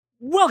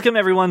Welcome,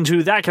 everyone,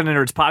 to That Kind of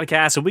Nerds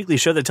podcast, a weekly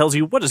show that tells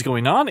you what is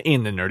going on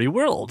in the nerdy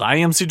world. I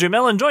am CJ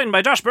Mellon, joined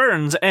by Josh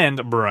Burns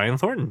and Brian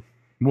Thornton.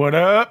 What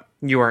up?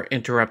 You are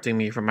interrupting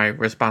me from my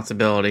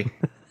responsibility.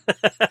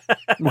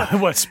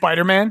 What,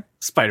 Spider-Man?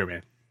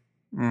 Spider-Man.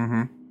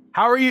 Mm-hmm.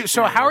 How are you?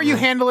 So how are you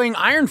handling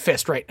Iron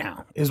Fist right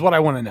now, is what I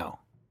want to know.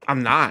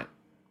 I'm not.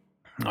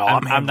 Oh,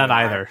 I'm not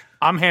either.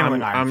 I'm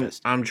handling Iron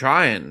Fist. I'm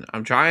trying.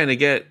 I'm trying to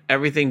get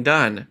everything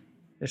done.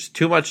 There's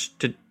too much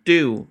to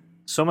do.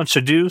 So much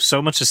to do,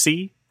 so much to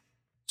see,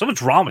 so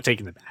much wrong with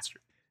taking the bastard.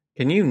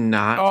 Can you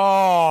not?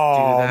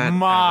 Oh do that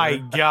my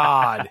ever?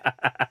 God!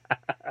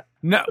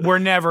 No, we're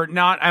never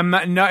not. I'm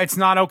not. No, it's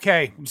not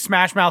okay.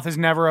 Smash Mouth is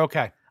never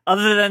okay.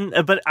 Other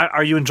than, but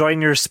are you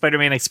enjoying your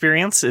Spider-Man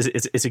experience? Is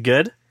it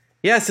good?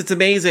 Yes, it's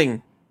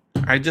amazing.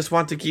 I just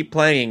want to keep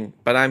playing,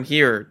 but I'm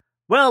here.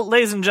 Well,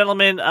 ladies and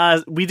gentlemen,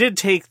 we did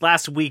take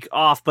last week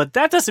off, but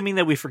that doesn't mean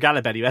that we forgot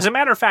about you. As a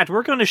matter of fact,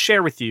 we're going to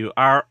share with you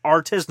our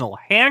artisanal,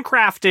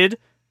 handcrafted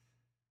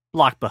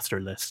blockbuster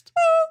list.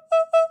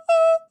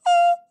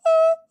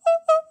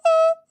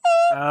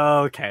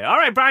 Okay. All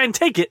right, Brian,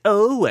 take it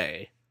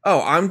away.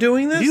 Oh, I'm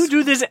doing this? You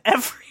do this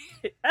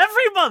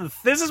every month.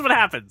 This is what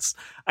happens.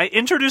 I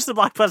introduce the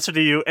blockbuster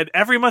to you, and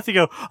every month you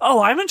go,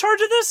 "Oh, I'm in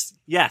charge of this?"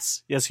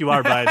 Yes, you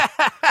are, Brian.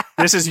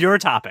 This is your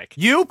topic.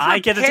 I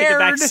get to take a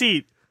back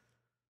seat.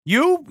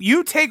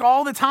 You take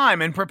all the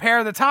time and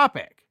prepare the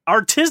topic.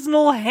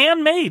 Artisanal,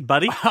 handmade,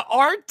 buddy.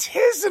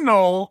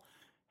 Artisanal,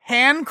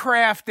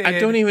 handcrafted. I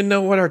don't even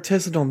know what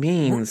artisanal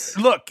means.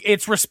 Look,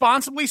 it's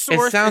responsibly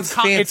sourced. It sounds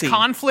fancy. It's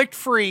conflict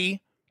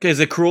free. Is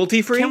it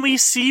cruelty free? Can we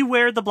see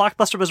where the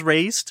blockbuster was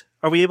raised?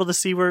 Are we able to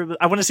see where?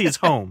 I want to see its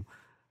home.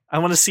 I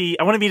want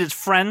to meet its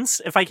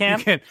friends if I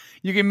can.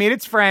 You can meet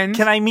its friends.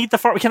 Can I meet the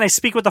farm? Can I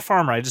speak with the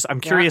farmer?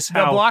 I'm curious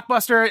how. The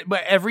blockbuster,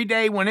 but every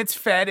day when it's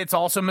fed, it's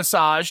also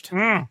massaged.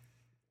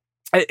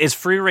 It's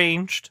free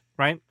ranged,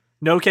 right?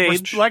 No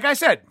cage. Like I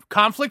said,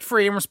 conflict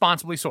free and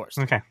responsibly sourced.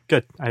 Okay,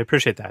 good. I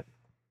appreciate that.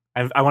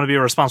 I want to be a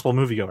responsible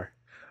moviegoer.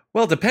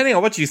 Well, depending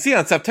on what you see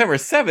on September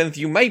 7th,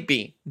 you might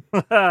be.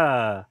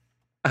 Segue.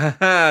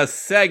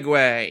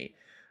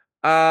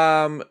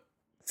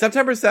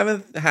 September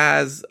 7th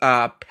has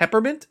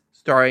Peppermint,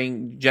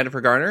 starring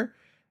Jennifer Garner,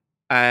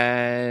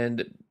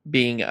 and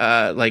being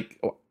I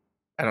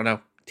don't know,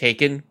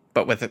 Taken,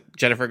 but with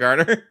Jennifer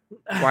Garner.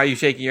 Why are you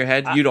shaking your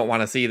head? You don't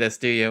want to see this,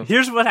 do you?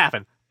 Here's what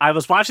happened. I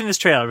was watching this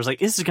trailer. I was like,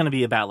 this is going to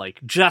be about like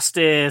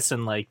justice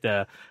and like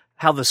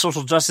how the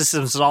social justice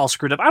system is all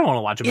screwed up. I don't want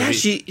to watch a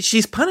movie. Yeah,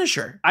 she's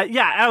Punisher.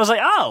 I was like,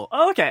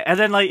 oh, okay. And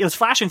then like it was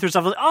flashing through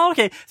stuff. I was like, oh,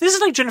 okay. This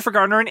is like Jennifer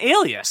Garner and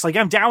Alias. Like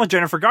I'm down with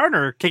Jennifer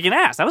Garner kicking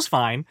ass. That was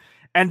fine.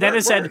 And then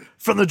it said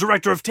from the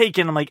director of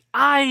Taken. I'm like,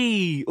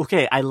 I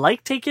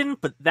like Taken,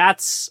 but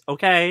that's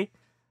okay.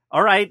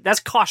 All right, that's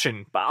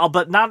caution,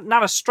 but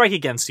not a strike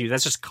against you.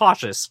 That's just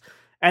cautious.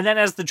 And then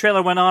as the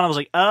trailer went on, I was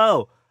like,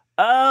 oh,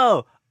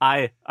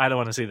 I don't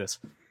want to see this.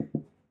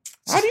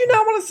 How do you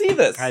not want to see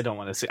this? I don't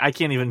want to see. I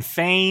can't even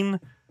feign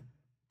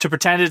to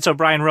pretend it's so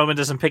Brian Roman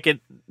doesn't pick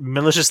it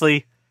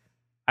maliciously.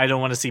 I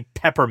don't want to see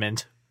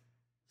Peppermint.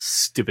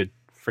 Stupid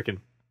freaking.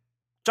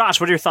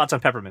 Josh, what are your thoughts on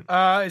Peppermint?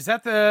 Is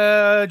that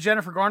the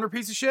Jennifer Garner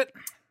piece of shit?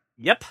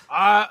 Yep.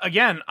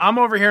 Again, I'm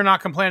over here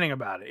not complaining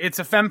about it. It's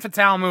a femme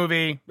fatale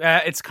movie.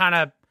 It's kind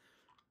of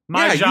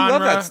my genre. You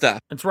love that stuff.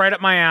 It's right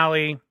up my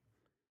alley.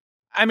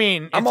 I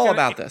mean, I'm all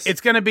about this.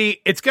 It's gonna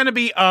be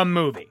a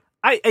movie.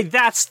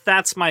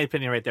 That's my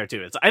opinion right there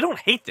too. I don't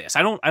hate this.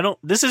 I don't.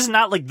 This is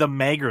not like The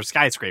Meg or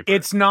Skyscraper.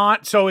 It's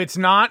not. So it's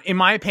not, in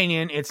my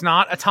opinion, it's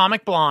not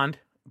Atomic Blonde,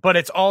 but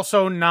it's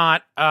also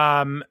not.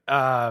 What's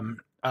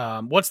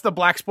the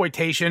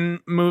blaxploitation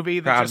movie?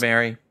 Proud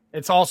Mary.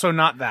 It's also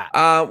not that.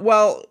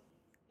 Well,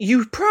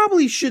 you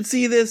probably should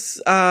see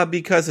this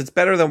because it's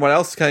better than what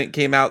else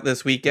came out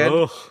this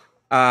weekend.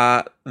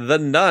 The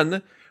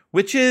Nun,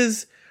 which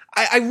is,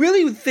 I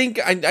really think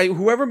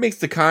whoever makes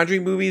the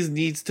Conjuring movies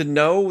needs to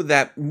know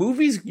that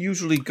movies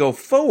usually go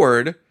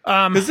forward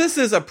because this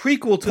is a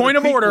prequel to point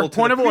the of order. prequel to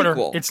Point the of order.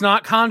 prequel. It's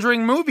not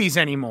Conjuring movies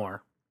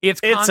anymore. It's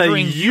a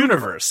Conjuring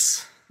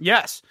universe.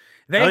 Yes.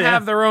 They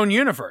have their own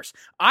universe.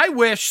 I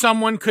wish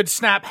someone could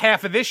snap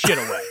half of this shit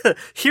away.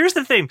 Here's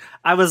the thing.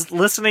 I was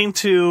listening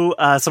to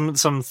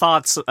some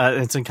thoughts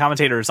and some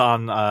commentators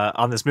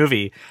on this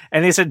movie,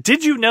 and they said,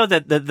 "Did you know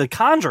that the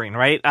Conjuring,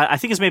 right? I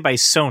think it's made by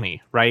Sony,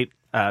 right?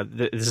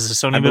 This is a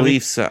Sony movie. I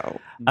believe so.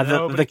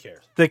 Nobody cares.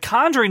 The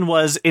Conjuring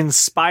was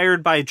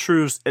inspired by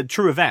true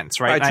events,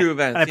 right? By true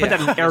events. And I put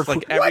that in air quotes.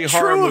 Like every What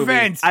horror true movie.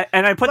 events?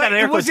 And I put that in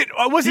air quotes.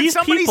 Was it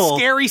somebody's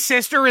scary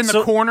sister in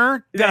the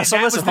corner? That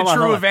was the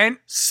true event?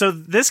 So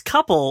this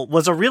couple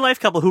was a real life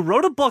couple who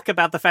wrote a book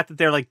about the fact that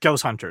they're like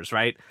ghost hunters,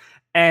 right?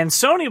 And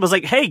Sony was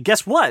like, hey,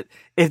 guess what?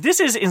 If this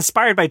is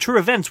inspired by true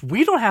events,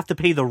 we don't have to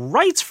pay the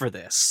rights for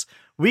this.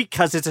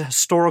 Because it's a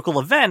historical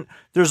event,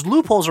 there's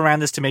loopholes around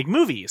this to make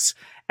movies.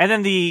 And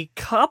then the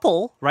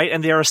couple, right,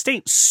 and their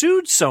estate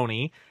sued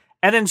Sony.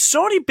 And then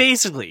Sony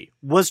basically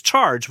was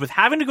charged with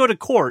having to go to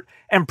court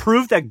and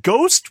prove that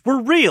ghosts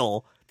were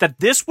real, that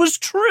this was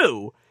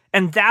true,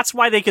 and that's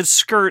why they could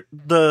skirt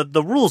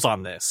the rules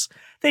on this.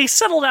 they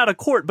settled out of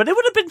court, but it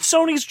would have been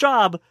Sony's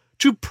job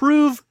to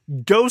prove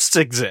ghosts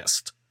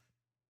exist.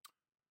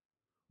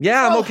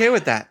 Yeah, I'm okay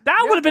with that.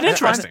 That would have been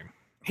interesting.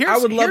 I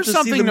would love to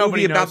see the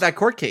movie about that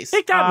court case.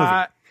 Take that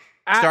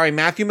movie. Starring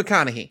Matthew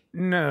McConaughey.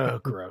 No,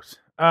 gross.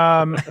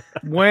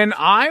 When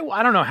I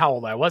don't know how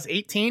old I was,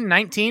 18,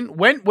 19.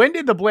 When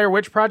did the Blair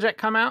Witch Project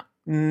come out?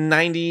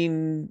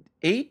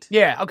 98?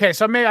 Yeah, okay,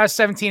 so maybe I was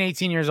 17,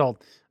 18 years old.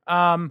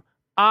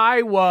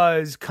 I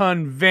was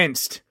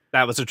convinced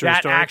that was a true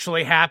story. That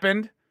actually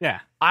happened. Yeah.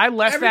 I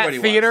left Everybody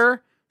that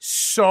theater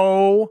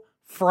so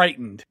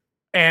frightened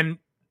and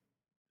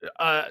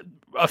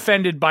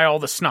offended by all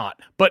the snot,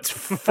 but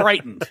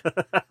frightened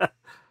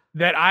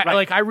that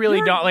I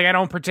really don't I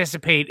don't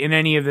participate in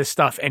any of this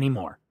stuff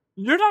anymore.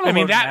 You're not alone. I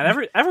mean,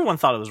 that everyone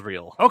thought it was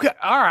real. Okay,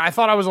 all right. I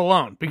thought I was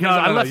alone because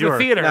I left the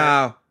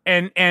theater,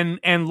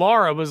 and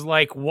Laura was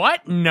like,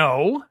 "What?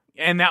 No."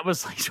 And that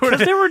was like sort of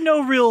there were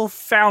no real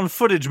found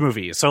footage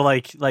movies, so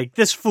like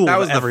this fooled that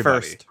was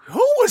everybody. The first.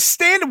 Who was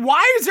standing?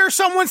 Why is there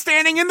someone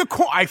standing in the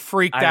corner? I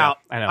freaked out.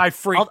 I know. I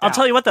freaked out. I'll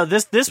tell you what though.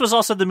 This was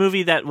also the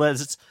movie that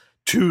was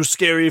too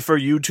scary for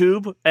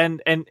YouTube,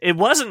 and it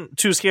wasn't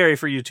too scary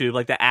for YouTube.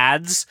 Like the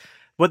ads,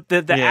 what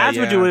the ads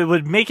would do, it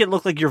would make it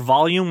look like your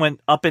volume went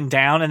up and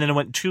down, and then it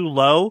went too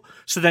low.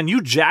 So then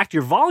you jacked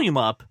your volume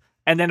up,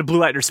 and then it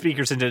blew out your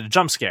speakers and did a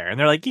jump scare. And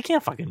they're like, you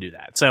can't fucking do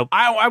that. So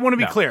I want to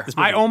be clear.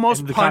 I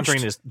almost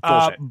punched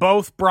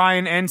both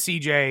Brian and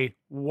CJ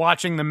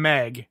watching the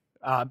Meg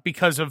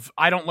because of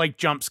I don't like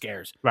jump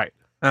scares. Right.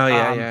 Oh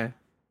yeah.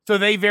 So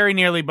they very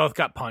nearly both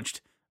got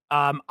punched.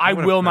 I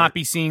will not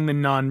be seeing The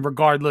Nun,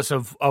 regardless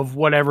of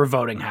whatever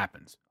voting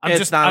happens.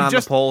 It's not on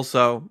the poll,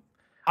 so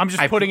I'm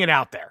just putting it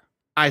out there.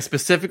 I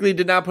specifically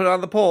did not put it on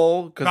the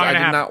poll because I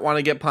did not want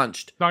to get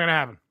punched. Not going to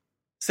happen.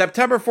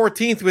 September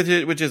 14th,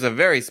 which is a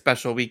very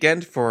special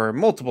weekend for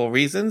multiple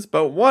reasons,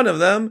 but one of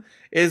them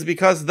is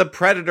because the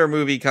Predator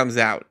movie comes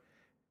out.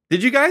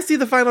 Did you guys see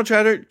the final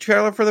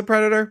trailer for the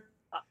Predator?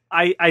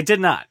 I did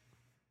not.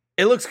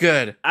 It looks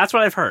good. That's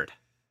what I've heard.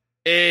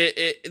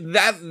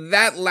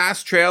 That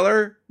last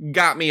trailer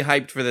got me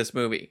hyped for this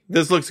movie.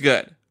 This looks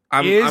good.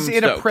 I'm it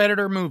stoked. A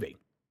Predator movie?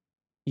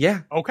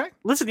 Yeah. Okay.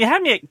 Listen, you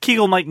had me at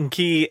Keegan-Michael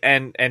Key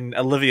and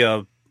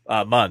Olivia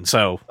Munn.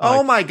 So,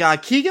 my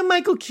God,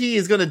 Keegan-Michael Key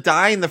is going to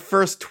die in the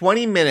first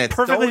 20 minutes.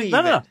 Perfectly,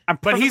 no.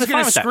 But he's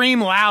going to scream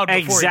loud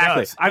before he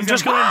does. I'm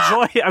just going to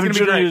enjoy. I'm going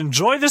to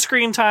enjoy the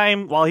screen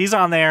time while he's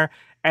on there,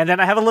 and then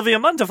I have Olivia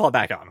Munn to fall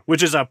back on,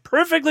 which is a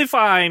perfectly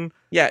fine.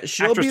 Yeah,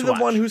 she'll be the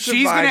one who survives.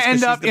 She's going to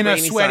end up in a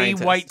sweaty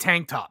white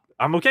tank top.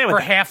 I'm okay with for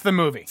that. half the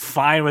movie.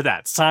 Fine with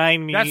that.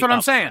 Sign me. That's what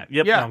I'm saying.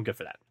 Yep, yeah. No, I'm good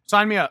for that.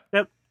 Sign me up.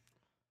 Yep.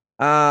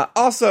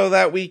 Also,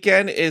 that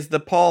weekend is the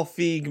Paul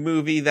Feig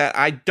movie that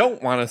I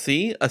don't want to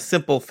see, A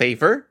Simple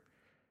Favor.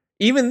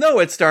 Even though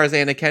it stars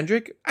Anna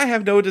Kendrick, I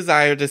have no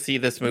desire to see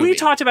this movie. We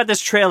talked about this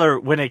trailer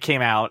when it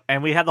came out,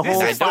 and we had the whole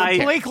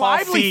Blake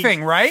Lively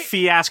thing, right?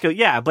 Fiasco.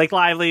 Yeah, Blake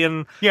Lively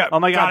and oh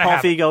my God, Paul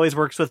Feig always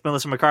works with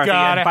Melissa McCarthy.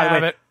 And by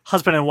the way,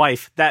 husband and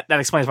wife. That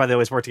explains why they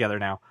always work together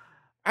now.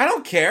 I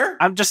don't care.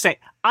 I'm just saying.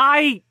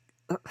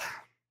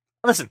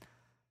 Listen,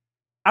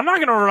 I'm not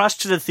going to rush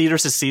to the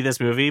theaters to see this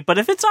movie, but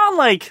if it's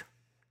on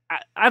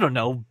I don't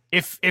know.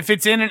 If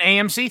it's in an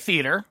AMC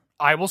theater,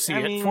 I will see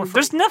it for free.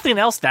 There's nothing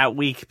else that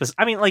week.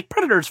 I mean,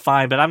 Predator's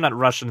fine, but I'm not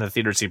rushing to the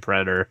theater to see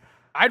Predator.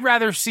 I'd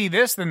rather see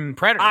this than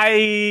Predator.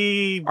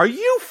 Are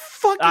you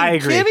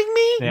fucking kidding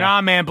me? Yeah.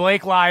 Nah, man.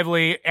 Blake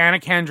Lively, Anna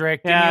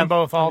Kendrick, give me them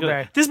both all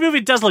day. This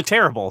movie does look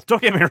terrible.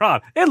 Don't get me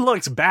wrong. It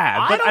looks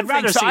bad, but I'd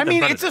rather see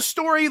Predator. It's a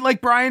story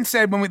like Brian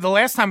said when the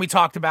last time we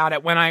talked about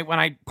it, when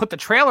I put the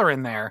trailer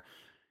in there,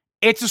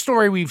 it's a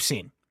story we've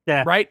seen.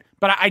 Yeah. Right?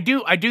 But I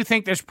do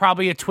think there's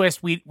probably a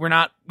twist we're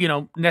not,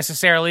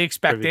 necessarily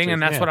expecting,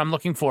 and that's what I'm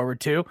looking forward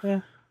to.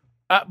 Yeah.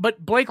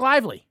 But Blake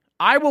Lively.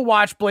 I would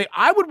watch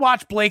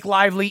Blake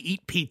Lively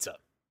eat pizza.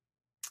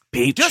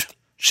 Peach?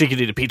 She could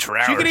eat a peach for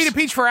hours. She could eat a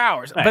peach for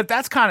hours. Right. But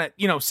that's kind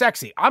of,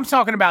 sexy. I'm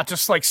talking about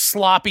just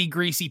sloppy,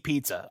 greasy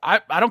pizza.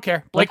 I don't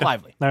care. Blake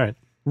Lively. All right.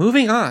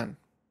 Moving on.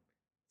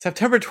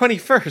 September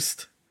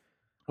 21st.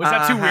 Was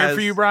that too weird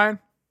for you, Brian?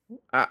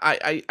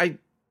 It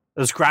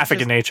was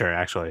graphic in nature,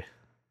 actually.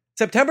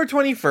 September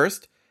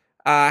 21st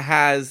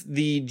has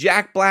the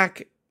Jack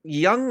Black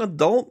young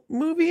adult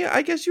movie,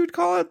 I guess you would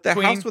call it. The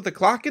House with a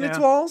Clock in its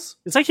walls.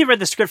 It's like he read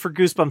the script for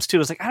Goosebumps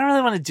too. It's like, I don't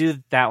really want to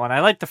do that one.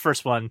 I like the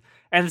first one.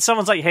 And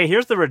someone's like, hey,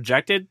 here's the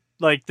Rejected.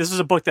 This is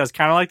a book that was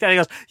kind of like that. He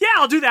goes, yeah,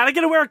 I'll do that. I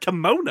get to wear a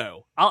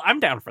kimono. I'm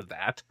down for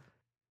that.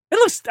 It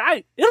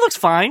looks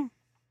fine.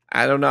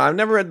 I don't know. I've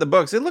never read the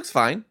books. It looks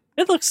fine.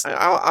 It looks.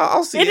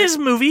 I'll see it. It is a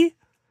movie.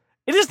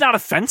 It is not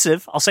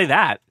offensive. I'll say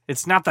that.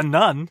 It's not The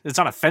Nun. It's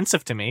not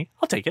offensive to me.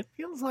 I'll take it.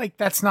 Feels like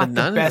that's not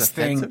the best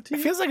thing. It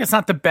feels like it's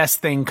not the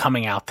best thing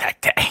coming out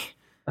that day.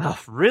 Oh,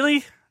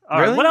 really?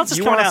 Really? What else is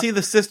you coming out? You want to see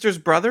the Sisters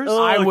Brothers?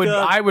 Oh,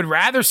 I would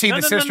rather see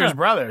the Sisters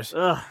Brothers.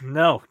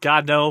 No.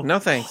 God, no. No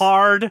thanks.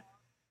 Hard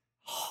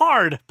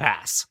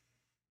pass.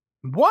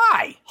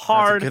 Why?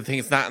 That's a good thing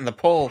it's not in the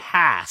poll.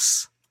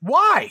 Pass.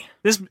 Why?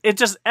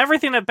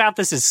 Everything about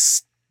this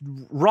is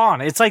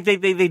wrong. It's like they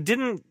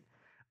didn't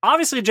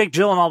obviously Jake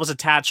Gyllenhaal was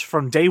attached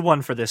from day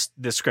one for this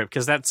script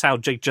because that's how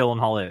Jake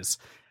Gyllenhaal is.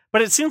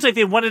 But it seems like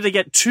they wanted to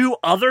get 2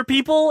 other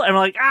people, and we're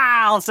like,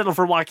 I'll settle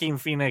for Joaquin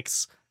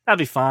Phoenix. That'd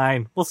be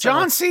fine. We'll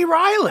John C.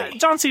 Reilly.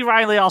 John C.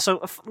 Reilly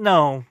also.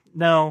 No.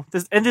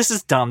 This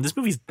is dumb. This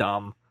movie's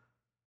dumb.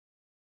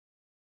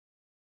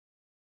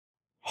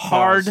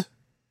 Hard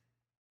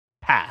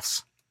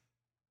pass.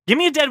 Give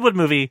me a Deadwood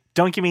movie.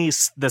 Don't give me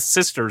the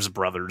Sisters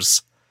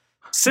Brothers.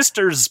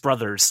 Sisters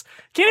Brothers.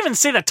 Can't even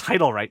say the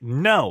title right.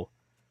 No.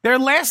 Their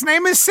last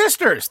name is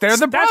Sisters. They're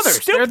the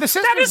brothers. They're the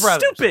Sisters Brothers. That is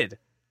stupid.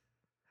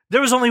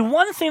 There was only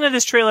one thing in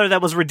this trailer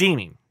that was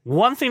redeeming.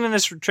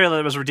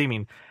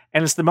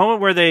 And it's the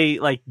moment where they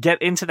like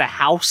get into the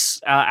house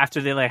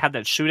after they like had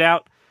that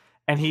shootout,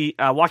 and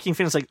Joaquin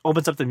Phoenix like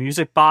opens up the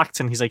music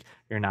box and he's like,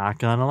 "You're not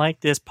gonna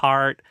like this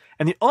part."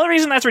 And the only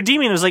reason that's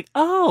redeeming is like,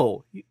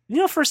 oh,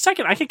 for a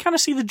second I could kind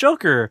of see the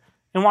Joker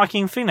in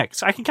Joaquin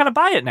Phoenix. I can kind of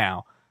buy it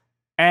now.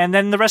 And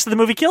then the rest of the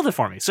movie killed it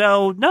for me.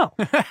 So no.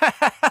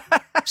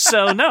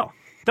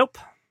 Nope.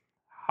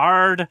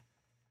 Hard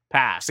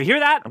pass. You hear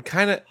that? I'm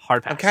kind of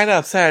hard pass. I'm kind of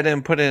upset I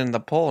didn't put it in the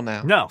poll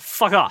now. No,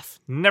 fuck off.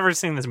 Never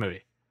seen this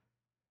movie.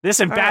 This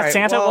and Bad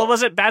Santa. Well, what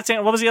was it? Bad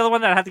Santa. What was the other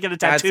one that I had to get a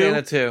tattoo?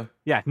 Bad Santa 2.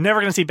 Yeah, never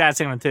gonna see Bad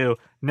Santa 2.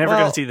 Never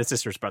gonna see the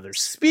Sisters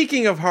Brothers.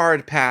 Speaking of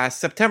hard pass,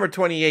 September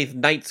 28th,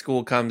 Night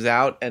School comes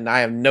out, and I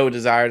have no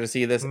desire to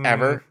see this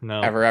ever.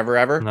 No.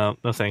 Ever. No,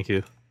 thank you.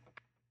 If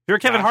you're a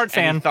Kevin Hart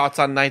fan, any thoughts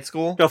on Night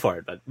School? Go for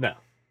it, but no.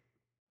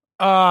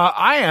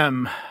 I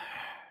am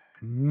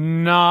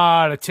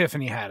not a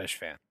Tiffany Haddish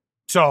fan.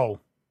 So,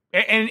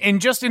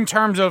 and just in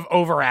terms of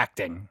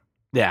overacting,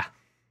 yeah,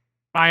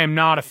 I am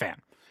not a fan.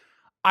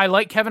 I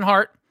like Kevin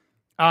Hart,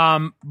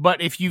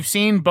 but if you've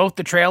seen both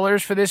the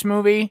trailers for this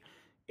movie,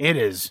 it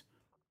is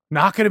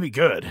not going to be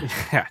good.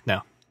 Yeah,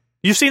 no.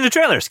 You've seen the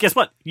trailers. Guess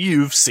what?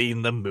 You've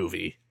seen the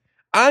movie.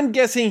 I'm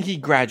guessing he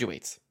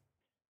graduates.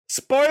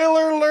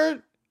 Spoiler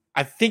alert,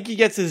 I think he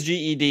gets his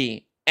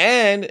GED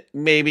and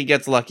maybe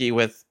gets lucky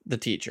with the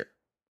teacher.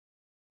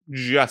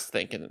 Just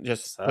putting it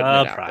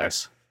out there.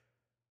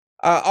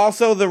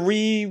 Also, the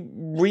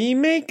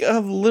remake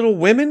of Little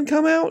Women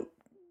come out.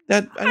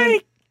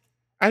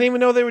 I didn't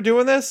even know they were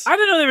doing this. I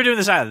didn't know they were doing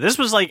this either. This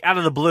was like out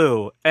of the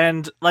blue,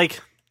 and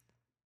like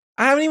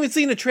I haven't even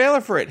seen a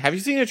trailer for it. Have you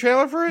seen a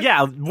trailer for it?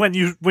 Yeah, when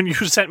you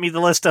sent me the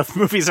list of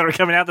movies that are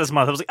coming out this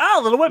month, I was like, "Oh,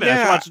 Little Women."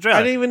 I should watch the trailer.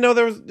 I didn't even know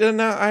there was.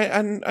 No, I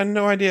had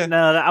no idea.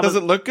 No, does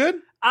it look good?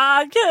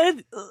 Yeah,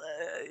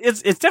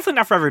 it's definitely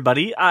not for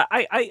everybody.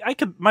 I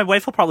could. My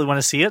wife will probably want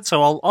to see it,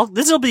 so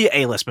this will be an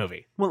A-list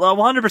movie. Well,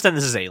 100%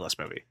 this is an A-list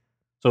movie.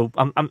 So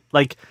I'm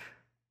like.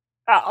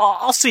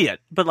 I'll see it,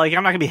 but like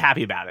I'm not gonna be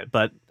happy about it.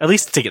 But at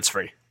least the ticket's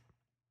free.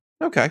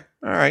 Okay,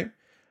 all right.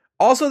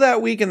 Also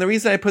that week, and the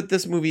reason I put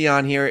this movie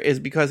on here is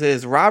because it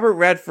is Robert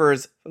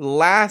Redford's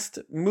last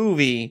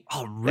movie.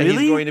 Oh, really? That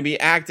he's going to be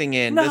acting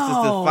in. No.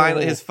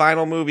 This is his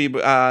final movie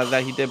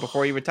that he did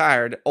before he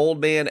retired. Old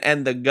Man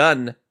and the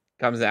Gun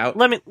comes out.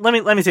 Let me tell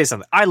you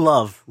something. I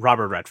love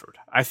Robert Redford.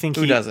 I think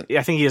who doesn't?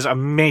 I think he is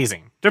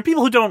amazing. There are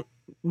people who don't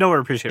know or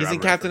appreciate. He's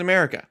in Captain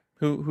America.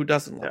 Who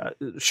doesn't love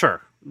him?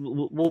 Sure.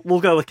 We'll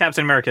go with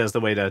Captain America as the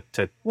way to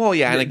well,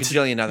 yeah, and a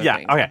gajillion other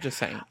things. Okay. I'm just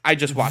saying. I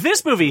just watched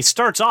this movie.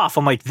 Starts off,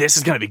 I'm like, this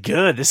is gonna be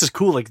good. This is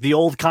cool. Like the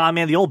old con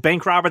man, the old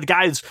bank robber, the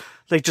guy's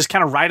like just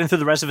kind of riding through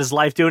the rest of his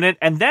life doing it,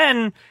 and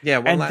then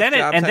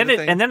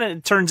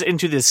it turns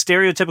into this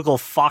stereotypical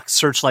Fox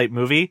Searchlight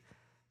movie.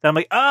 That I'm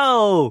like,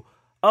 oh,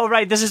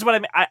 right, this is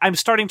what I'm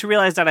starting to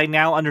realize that I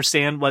now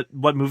understand what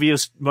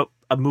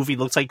a movie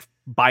looks like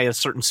by a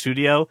certain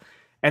studio.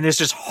 And this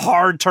just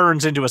hard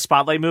turns into a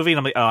Spotlight movie, and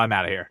I'm like, oh, I'm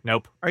out of here.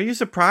 Nope. Are you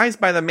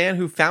surprised by the man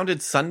who founded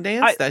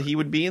Sundance that he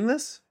would be in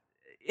this?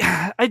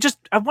 I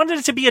wanted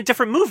it to be a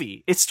different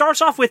movie. It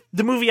starts off with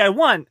the movie I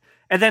want,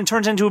 and then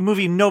turns into a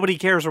movie nobody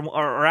cares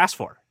or asks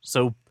for.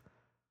 So,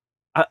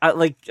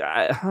 give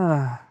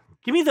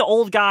me the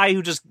old guy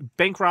who just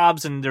bank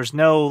robs, and there's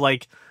no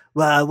like,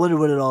 well, I wonder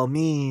what it all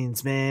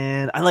means,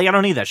 man. I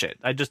don't need that shit.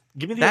 I just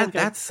give me the old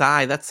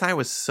guy. That sigh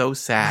was so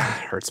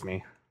sad. It hurts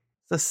me.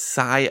 The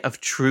sigh of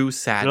true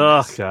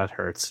sadness. Oh, God,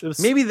 hurts.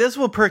 Maybe this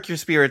will perk your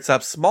spirits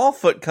up.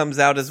 Smallfoot comes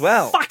out as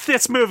well. Fuck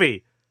this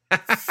movie.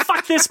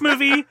 Fuck this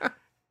movie.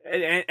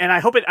 And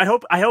I hope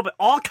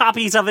all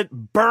copies of it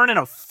burn in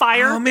a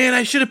fire. Oh man,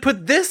 I should have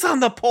put this on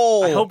the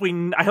poll. I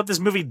hope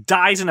this movie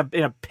dies in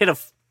a pit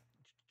of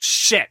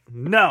shit.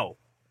 No.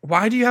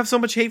 Why do you have so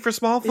much hate for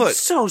Smallfoot? It's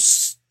so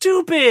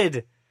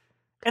stupid.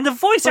 And the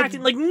voice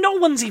acting, like no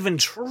one's even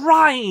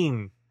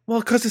trying. Well,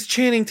 because it's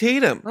Channing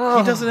Tatum. He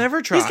doesn't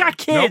ever try. He's got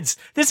kids.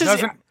 Nope. This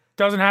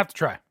doesn't have to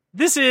try.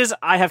 This is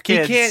I have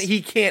kids.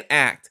 He can't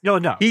act.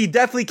 No. He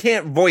definitely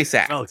can't voice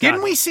act. Oh,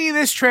 didn't we see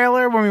this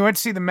trailer when we went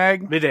to see the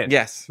Meg? We did.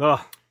 Yes.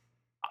 Ugh.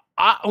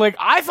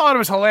 I thought it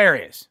was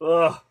hilarious.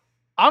 Ugh.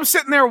 I'm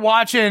sitting there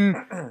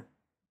watching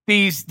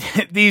these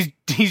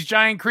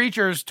giant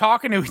creatures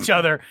talking to each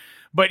other,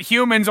 but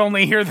humans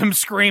only hear them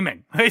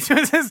screaming. I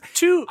think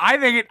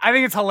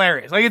it's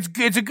hilarious. Like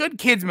it's a good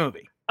kids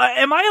movie.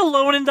 Am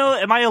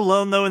I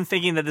alone though in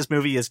thinking that this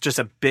movie is just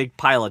a big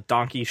pile of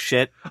donkey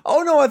shit?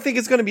 Oh no, I think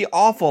it's going to be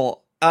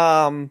awful.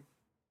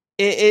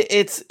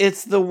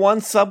 It's the one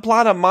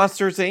subplot of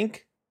Monsters Inc.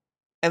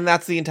 and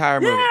that's the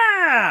entire movie.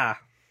 Yeah.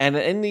 And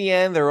in the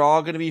end, they're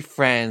all going to be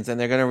friends, and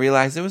they're going to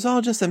realize it was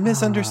all just a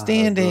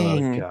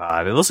misunderstanding. Oh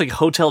God! It looks like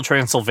Hotel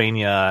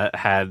Transylvania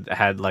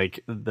had like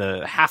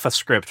the half a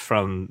script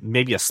from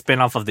maybe a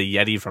spinoff of the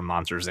Yeti from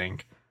Monsters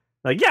Inc.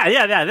 Like,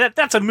 yeah,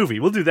 that's a movie.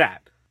 We'll do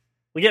that.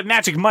 We get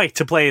Magic Mike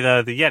to play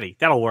the Yeti.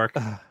 That'll work.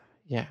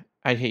 Yeah,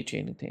 I'd hate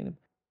Channing Tatum.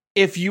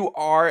 If you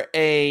are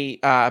a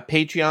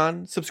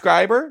Patreon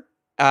subscriber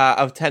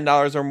of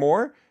 $10 or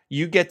more,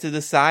 you get to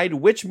decide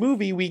which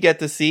movie we get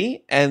to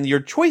see, and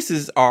your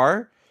choices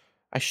are.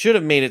 I should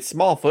have made it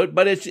Smallfoot,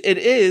 but it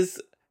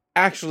is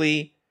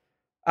actually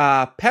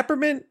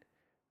Peppermint,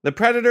 The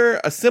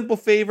Predator, A Simple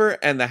Favor,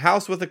 and The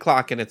House with a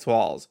Clock in Its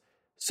Walls.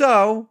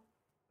 So,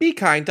 be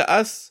kind to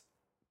us.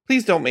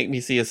 Please don't make me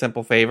see A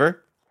Simple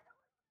Favor.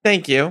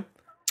 Thank you.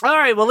 All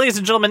right, well, ladies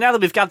and gentlemen, now that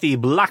we've got the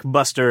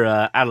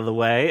blockbuster out of the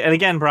way, and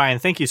again, Brian,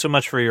 thank you so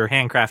much for your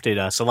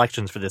handcrafted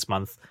selections for this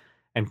month.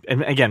 And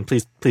again,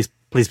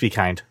 please be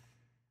kind.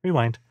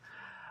 Rewind.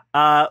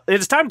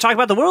 It's time to talk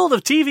about the world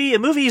of TV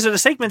and movies in a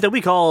segment that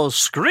we call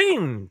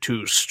Screen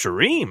to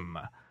Stream.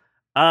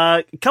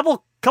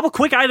 Couple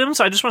quick items.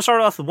 I just want to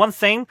start off with one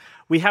thing.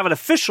 We have an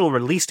official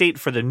release date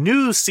for the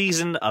new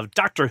season of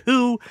Doctor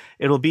Who.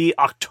 It'll be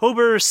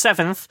October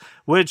 7th,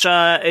 which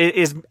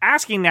is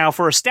asking now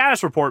for a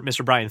status report,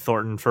 Mr. Brian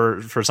Thornton,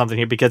 for something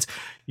here, because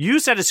you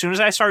said as soon as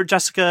I start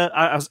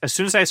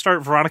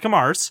Veronica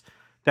Mars,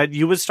 that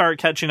you would start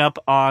catching up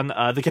on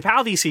the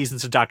Capaldi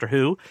seasons of Doctor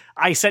Who.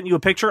 I sent you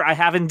a picture. I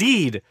have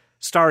indeed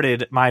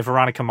started my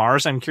Veronica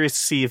Mars. I'm curious to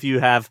see if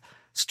you have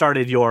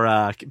started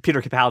your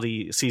Peter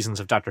Capaldi seasons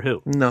of Doctor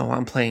Who. No,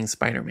 I'm playing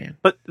Spider-Man.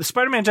 But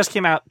Spider-Man just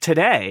came out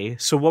today,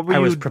 so what were you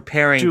doing? I was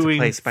preparing to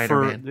play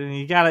Spider-Man.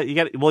 You got.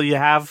 Well, you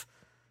have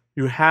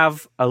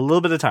a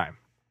little bit of time.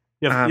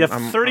 You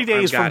have 30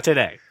 days from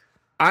today.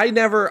 I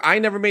never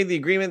made the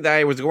agreement that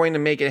I was going to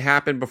make it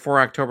happen before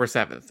October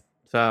 7th.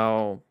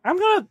 So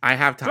I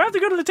have time. Do I have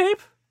to go to the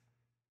tape?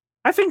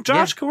 I think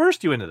Josh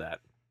coerced you into that.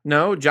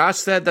 No, Josh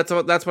said that's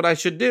what I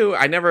should do.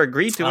 I never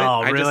agreed to it.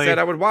 Oh, I just said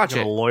I would watch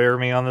it. Lawyer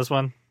me on this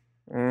one.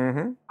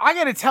 Mm-hmm. I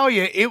got to tell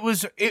you,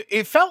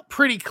 it felt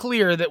pretty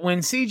clear that when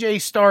CJ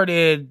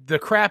started the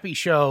crappy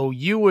show,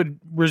 you would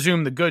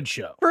resume the good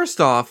show. First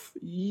off,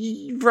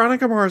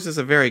 Veronica Mars is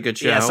a very good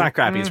show. Yeah, it's not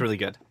crappy. It's really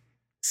good.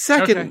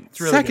 Secondly,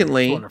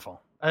 it's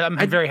wonderful. I'm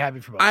very happy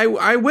for both.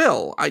 I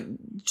will.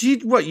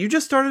 What? You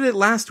just started it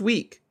last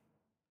week.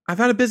 I've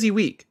had a busy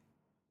week.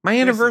 My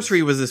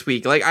anniversary was this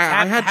week. Like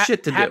I had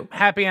shit to do.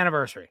 Happy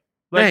anniversary.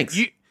 Like,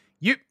 thanks.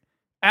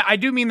 I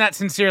do mean that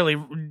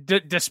sincerely,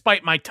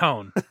 despite my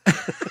tone.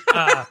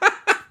 I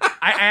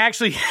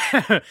actually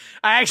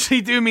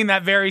do mean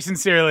that very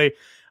sincerely.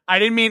 I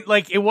didn't mean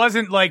it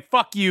wasn't like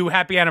fuck you,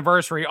 happy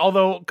anniversary.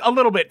 Although a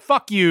little bit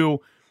fuck you.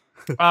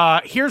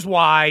 Here's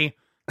why.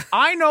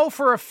 I know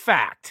for a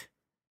fact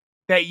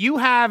that you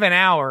have an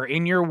hour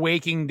in your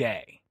waking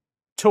day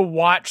to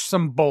watch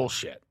some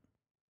bullshit,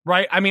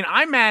 right? I mean,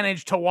 I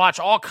managed to watch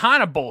all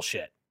kind of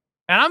bullshit,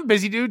 and I'm a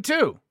busy dude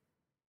too.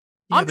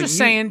 Yeah, I'm just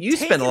saying. You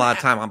spend a lot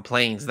of time on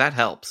planes. That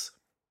helps.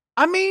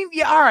 I mean,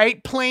 yeah, all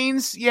right.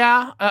 Planes,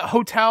 yeah.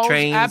 Hotels,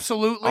 trains,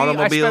 absolutely.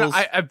 automobiles.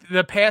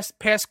 The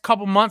past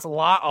couple months, a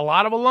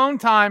lot of alone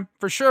time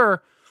for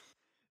sure.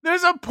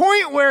 There's a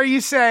point where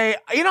you say,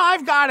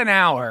 I've got an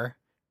hour.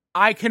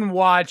 I can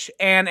watch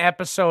an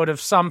episode of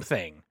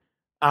something.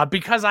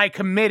 Because I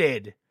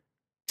committed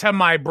to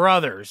my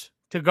brothers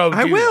to go do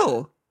I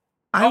will.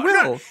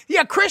 No.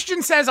 Yeah,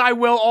 Christian says I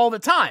will all the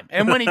time.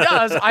 And when he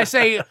does, I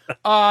say,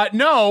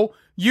 no,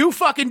 you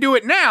fucking do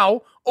it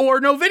now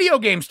or no video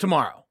games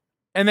tomorrow.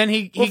 And then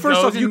he first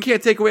goes off, you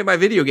can't take away my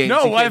video games.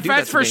 No,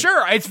 that's for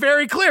sure. It's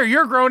very clear.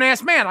 You're a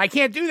grown-ass man. I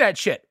can't do that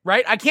shit,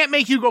 right? I can't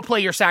make you go play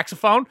your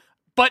saxophone.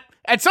 But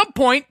at some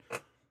point,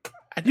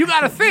 you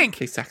got to think.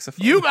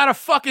 You got a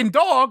fucking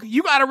dog.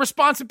 You got a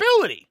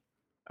responsibility.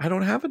 I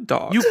don't have a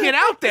dog. You get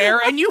out there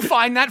and you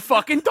find that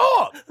fucking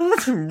dog.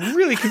 I'm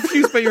really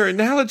confused by your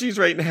analogies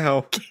right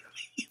now.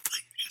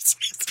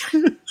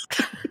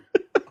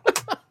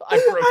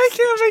 I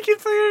can't make you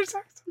play your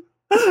saxophone.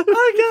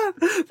 Oh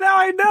God! Now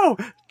I know.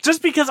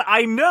 Just because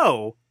I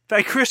know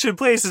that Christian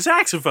plays the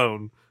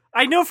saxophone,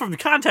 I know from the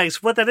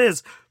context what that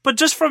is. But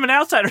just from an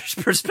outsider's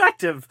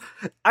perspective,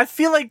 I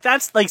feel like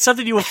that's like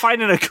something you would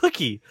find in a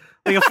cookie.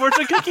 Like a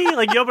fortune cookie,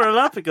 like you open it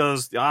up, it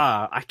goes,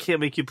 I can't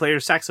make you play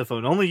your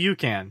saxophone. Only you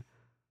can.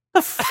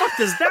 The fuck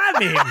does that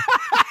mean?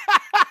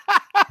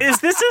 Is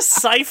this a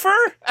cipher?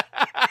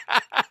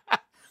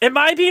 Am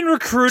I being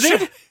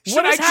recruited?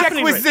 Should I check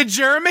with the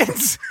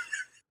Germans?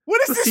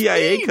 What is the this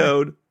CIA mean?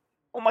 code?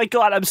 Oh my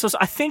god,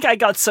 I think I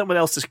got someone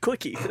else's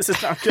cookie. This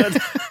is not good.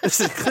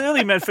 This is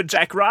clearly meant for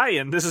Jack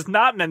Ryan. This is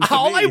not meant for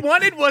All me. I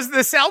wanted was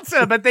the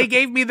seltzer, but they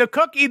gave me the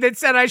cookie that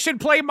said I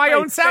should play my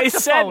own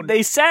saxophone.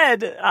 They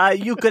said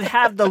you could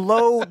have the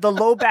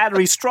low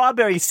battery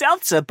strawberry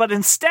seltzer, but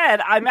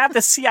instead I'm at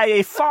the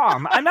CIA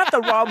farm. I'm at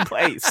the wrong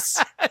place.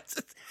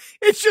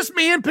 It's just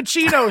me and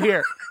Pacino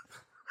here.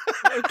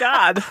 Oh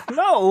god,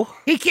 no.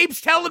 He keeps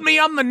telling me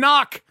I'm the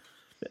knock.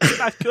 It's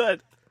not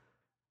good.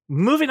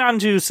 Moving on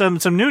to some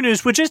new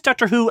news, which is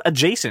Doctor Who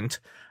adjacent.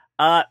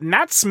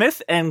 Matt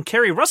Smith and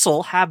Kerry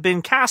Russell have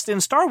been cast in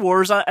Star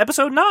Wars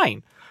Episode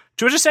 9.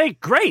 To just say,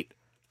 great.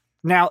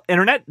 Now,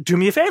 Internet, do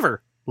me a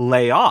favor.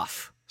 Lay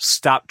off.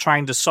 Stop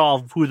trying to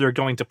solve who they're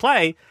going to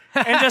play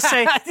and just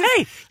say,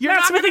 hey,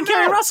 Matt Smith and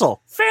Kerry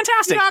Russell.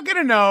 Fantastic. You're not going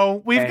to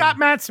know. We've got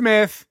Matt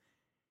Smith.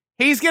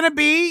 He's going to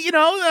be,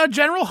 a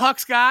General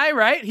Hux guy,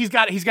 right? He's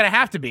going to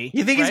have to be.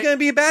 You think right? he's going to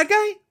be a bad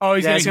guy? Oh,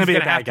 he's going to be a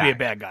bad guy.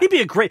 bad guy. He'd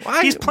be a great.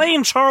 Why? He's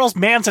playing Charles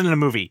Manson in a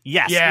movie.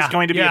 Yes, he's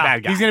going to be a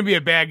bad guy. He's going to be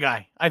a bad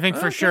guy. I think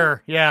for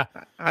sure. Yeah.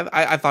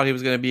 I thought he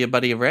was going to be a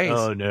buddy of Ray's.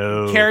 Oh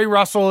no. Kerry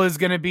Russell is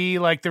going to be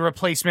like the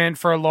replacement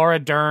for Laura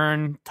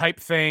Dern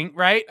type thing,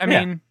 right? I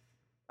mean,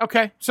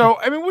 okay. So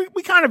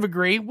we kind of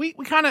agree. We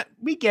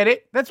get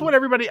it. That's what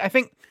everybody. I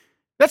think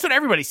that's what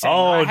everybody's saying.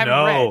 Oh I haven't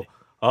read.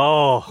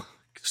 Oh.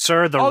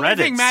 Sir, the Reddit. You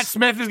think Matt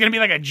Smith is going to be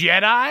like a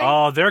Jedi?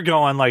 Oh, they're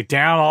going like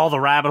down all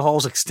the rabbit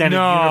holes, extended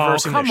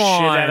universe, and the shit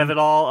out of it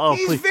all. Oh,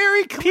 he's please.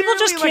 very clearly People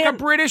just like a can't-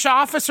 British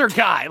officer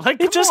guy. Like,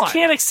 They just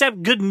can't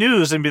accept good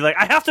news and be like,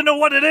 I have to know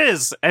what it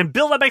is and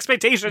build up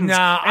expectations.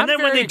 Nah, and I'm then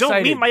when very they don't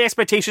excited. meet my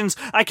expectations,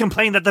 I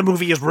complain that the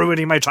movie is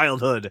ruining my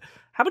childhood.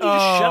 How about you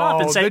just shut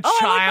up and say, the I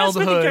like Matt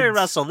Smith and Kerry childhoods.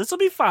 Russell. This will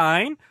be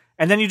fine.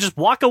 And then you just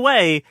walk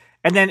away.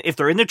 And then if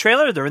they're in the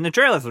trailer, they're in the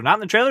trailer. If they're not in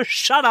the trailer,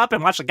 shut up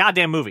and watch the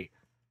goddamn movie.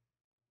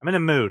 I'm in a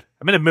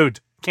mood.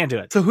 Can't do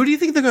it. So who do you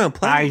think they're going to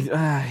play?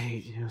 I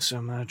hate you so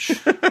much.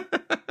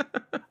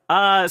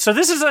 So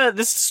this is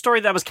a story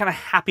that I was kind of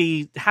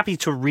happy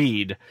to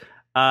read.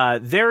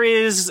 There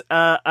is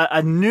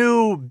a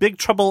new Big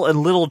Trouble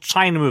in Little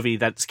China movie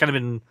that's kind of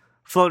been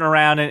floating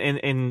around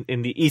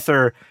in the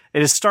ether.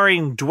 It is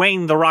starring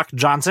Dwayne "The Rock"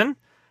 Johnson,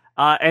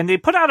 and they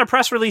put out a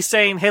press release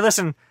saying, "Hey,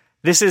 listen,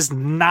 this is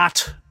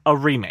not a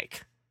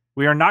remake.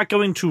 We are not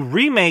going to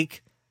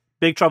remake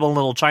Big Trouble in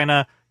Little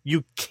China.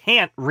 You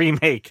can't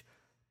remake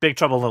Big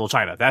Trouble in Little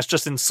China. That's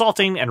just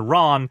insulting and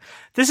wrong.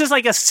 This is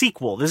like a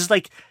sequel. This is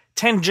like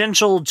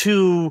tangential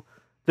to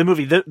the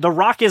movie. The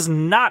Rock is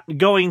not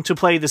going to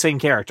play the same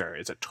character.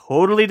 It's a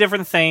totally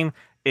different thing.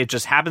 It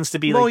just happens to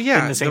be in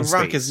the same The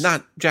Rock space. is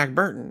not Jack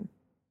Burton.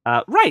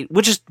 Right,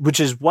 which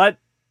is what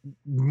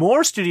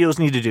more studios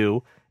need to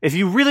do. If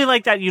you really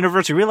like that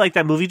universe, you really like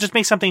that movie, just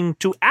make something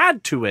to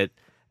add to it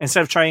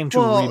instead of trying to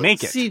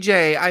remake it.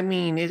 CJ, I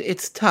mean,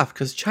 it's tough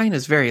because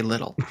China's very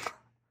little.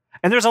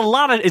 And there's a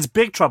lot of it's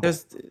Big Trouble.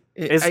 It's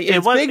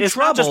It's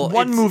not just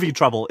one movie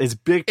trouble. It's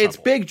Big Trouble. It's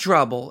Big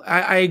Trouble.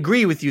 I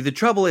agree with you. The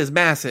trouble is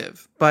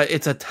massive, but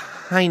it's a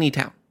tiny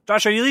town.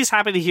 Josh, are you at least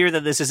happy to hear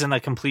that this isn't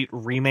a complete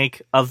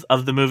remake of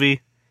the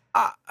movie?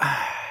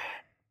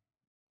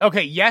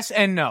 Okay, yes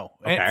and no.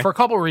 Okay. And for a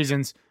couple of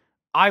reasons.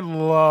 I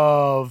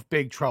love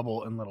Big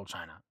Trouble in Little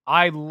China.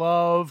 I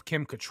love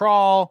Kim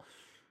Cattrall.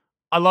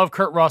 I love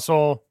Kurt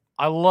Russell.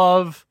 I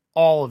love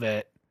all of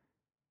it.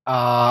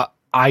 I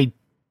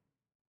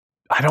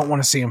don't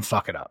want to see him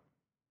fuck it up.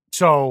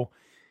 So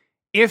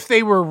if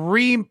they were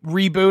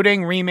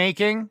rebooting,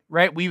 remaking,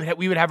 right, we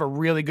would have a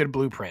really good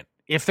blueprint.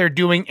 If they're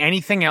doing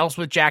anything else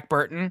with Jack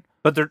Burton,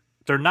 But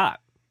they're not.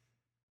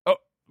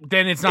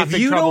 then it's not If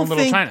Big you Trouble don't in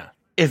Little think- China.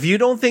 If you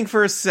don't think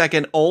for a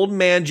second old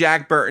man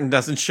Jack Burton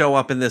doesn't show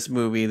up in this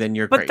movie, then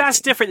you're But crazy. that's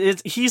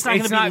different. He's not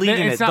going It's to be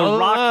leading it. it's not- The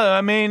Rock.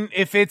 I mean,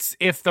 if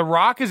The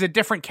Rock is a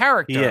different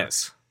character,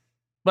 Yes.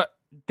 but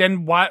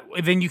then why?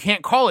 Then you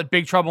can't call it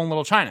Big Trouble in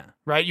Little China,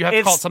 right? You have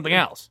to call it something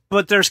else.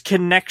 But there's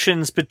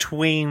connections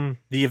between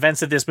the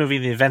events of this movie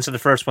and the events of the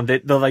first one. They're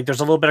like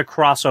there's a little bit of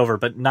crossover,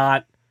 but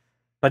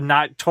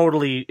not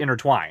totally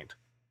intertwined.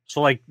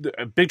 So like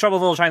Big Trouble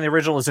in Little China, the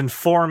original, is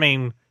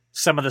informing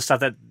some of the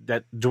stuff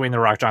that Dwayne "The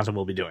Rock" Johnson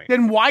will be doing.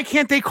 Then why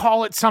can't they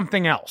call it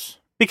something else?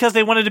 Because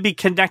they wanted to be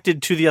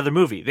connected to the other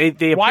movie.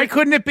 They Why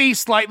couldn't it be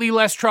Slightly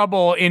Less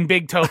Trouble in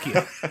Big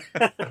Tokyo?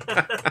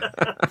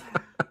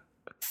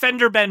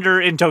 Fender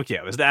Bender in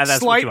Tokyo. That's what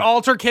Slight you want.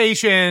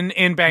 altercation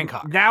in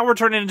Bangkok. Now we're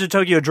turning into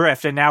Tokyo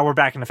Drift, and now we're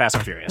back into Fast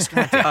and Furious.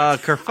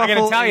 Kerfuffle I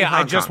gotta tell you, in I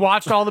Hong just Kong.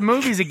 watched all the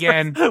movies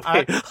again. Wait,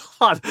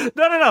 hold on.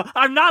 No.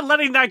 I'm not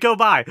letting that go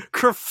by.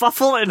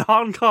 Kerfuffle in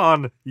Hong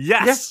Kong.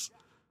 Yes.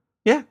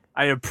 Yeah.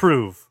 I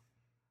approve.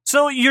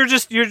 So you're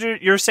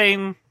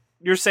saying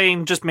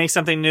just make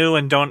something new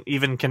and don't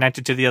even connect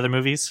it to the other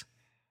movies?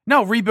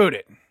 No, reboot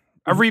it.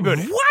 Reboot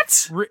it.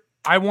 What?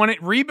 I want it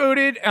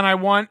rebooted, and I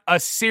want a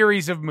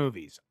series of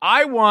movies.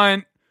 I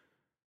want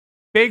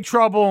Big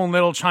Trouble in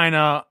Little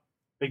China,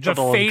 Big The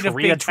Trouble in Fate of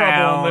Big Trouble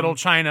Koreatown. in Little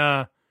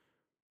China,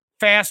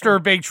 Faster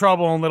Big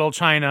Trouble in Little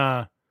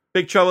China,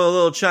 Big Trouble in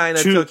Little China,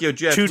 Two- Tokyo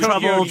Drift. Two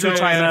Trouble, Tokyo Two Drift.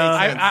 China.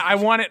 I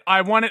want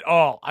it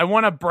all. I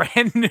want a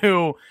brand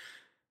new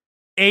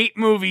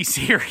 8-movie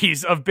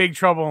series of Big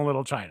Trouble in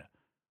Little China.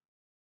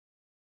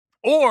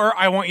 Or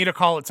I want you to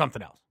call it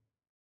something else.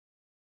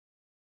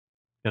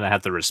 Gonna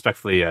have to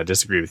respectfully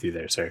disagree with you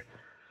there, sir.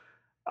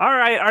 All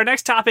right, our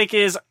next topic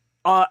is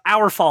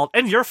our fault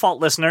and your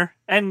fault, listener,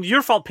 and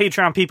your fault,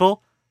 Patreon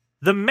people.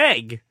 The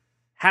Meg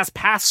has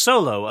passed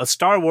Solo, a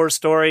Star Wars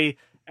story,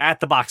 at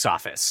the box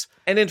office.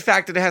 And in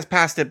fact, it has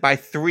passed it by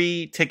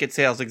 3 ticket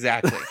sales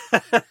exactly.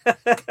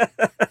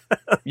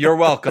 You're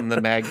welcome,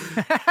 the Meg.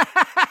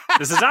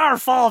 This is our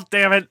fault,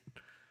 damn it.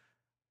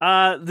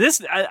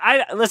 Listen,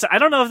 I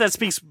don't know if that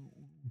speaks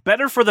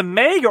better for the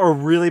Meg or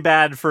really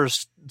bad for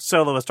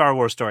Solo, a Star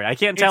Wars story. I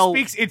can't tell.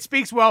 It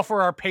speaks well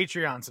for our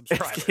Patreon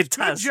subscribers. It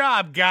does. Good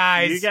job,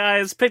 guys. You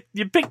guys picked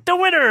the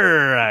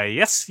winner.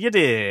 Yes, you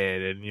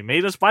did, and you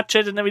made us watch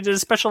it, and then we did a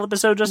special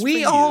episode just for you.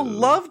 We all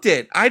loved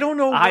it. I don't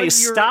know.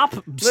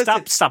 Stop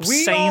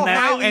saying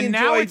that. And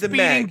now it's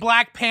beating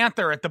Black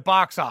Panther at the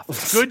box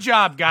office. Good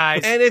job,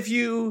 guys. And if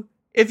you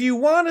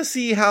want to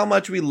see how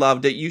much we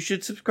loved it, you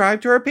should subscribe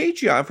to our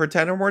Patreon for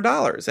 $10 or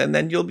more, and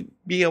then you'll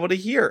be able to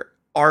hear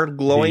our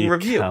glowing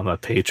review. Become a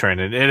patron,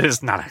 and it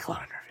is not a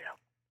glowing review.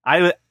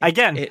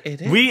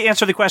 We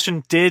answered the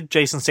question: did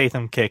Jason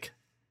Statham kick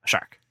a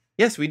shark?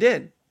 Yes, we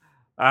did.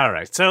 All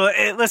right. So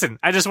listen,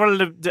 I just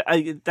wanted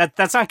to.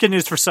 That's not good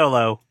news for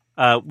Solo,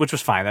 which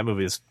was fine. That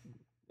movie is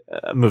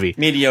a movie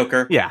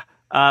Mediocre. Yeah.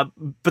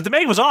 But the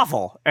Meg was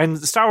awful, and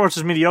Star Wars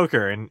was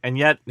mediocre, and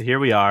yet here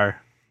we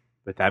are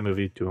with that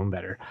movie doing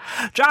better.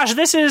 Josh,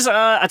 this is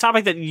a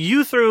topic that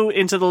you threw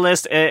into the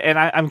list, and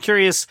I'm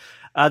curious.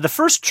 The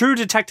first True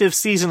Detective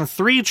Season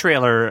 3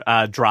 trailer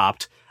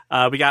dropped.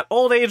 We got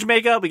old age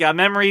makeup. We got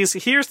memories.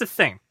 Here's the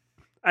thing.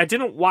 I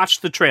didn't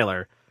watch the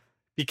trailer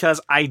because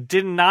I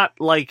did not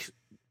like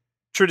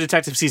True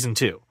Detective Season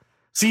 2.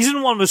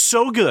 Season 1 was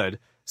so good.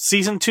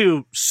 Season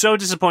 2, so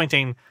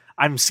disappointing.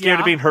 I'm scared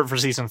of being hurt for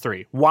Season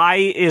 3. Why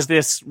is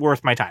this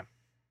worth my time?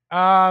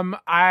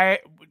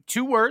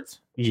 2 words.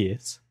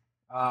 Yes.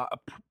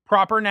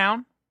 Proper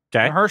noun.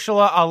 Okay.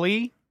 Mahershala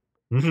Ali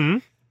Mm-hmm.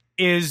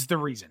 is the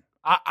reason.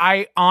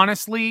 I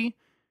honestly,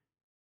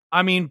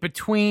 I mean,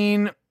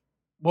 between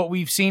what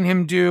we've seen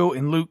him do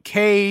in Luke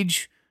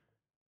Cage,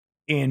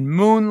 in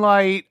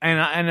Moonlight, and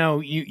I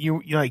know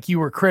you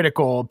were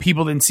critical.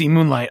 People didn't see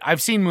Moonlight.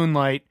 I've seen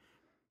Moonlight.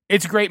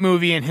 It's a great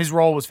movie, and his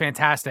role was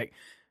fantastic.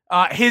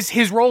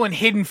 His role in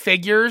Hidden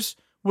Figures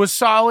was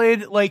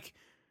solid. Like,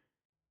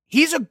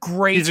 he's a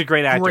great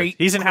actor.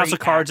 He's in House of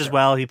Cards as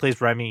well. He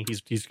plays Remy.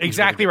 He's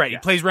exactly right. Yeah.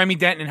 He plays Remy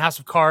Denton in House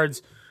of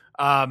Cards.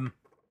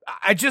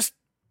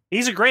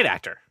 He's a great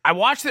actor. I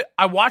watched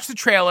the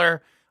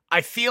trailer.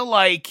 I feel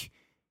like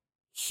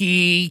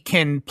he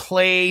can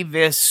play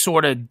this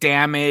sort of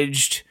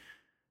damaged,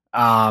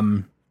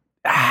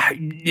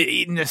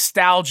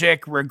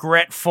 nostalgic,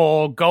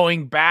 regretful,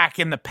 going back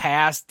in the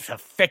past to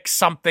fix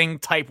something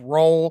type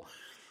role,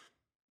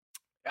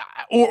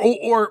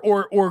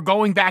 or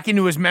going back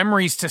into his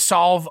memories to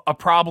solve a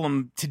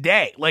problem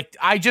today. Like,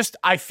 I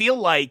feel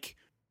like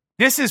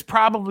this is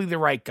probably the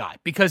right guy,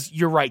 because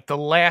you're right. The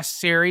last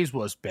series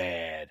was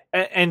bad,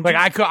 and like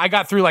I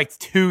got through like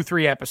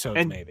 2-3 episodes.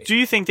 And maybe. Do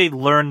you think they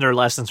learned their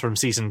lessons from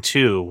season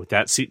 2?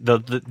 That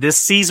this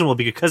season will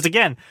be good, because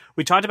again,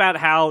 we talked about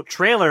how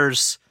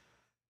trailers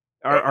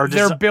are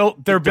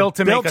built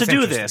to make us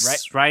do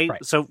this, right?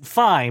 So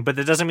fine, but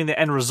that doesn't mean the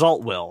end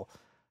result will.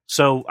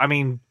 So I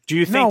mean, do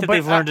you think that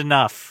they've learned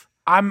enough?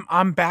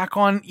 I'm back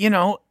on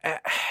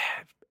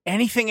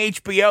anything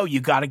HBO.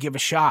 You got to give a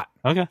shot.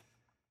 Okay.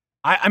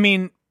 I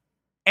mean,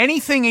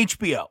 anything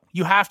HBO,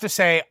 you have to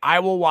say,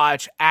 I will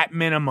watch at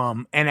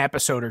minimum an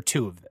episode or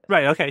 2 of this.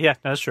 Right. Okay. Yeah,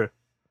 that's true.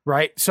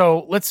 Right.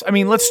 So let's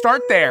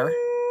start there.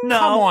 No,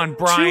 come on,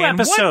 Brian.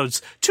 2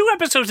 episodes. What? 2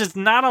 episodes is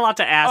not a lot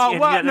to ask.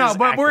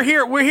 But we're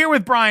here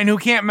with Brian, who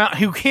can't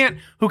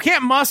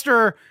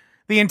muster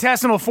the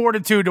intestinal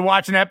fortitude to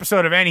watch an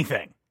episode of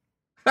anything.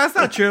 That's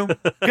not true,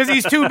 because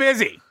he's too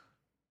busy.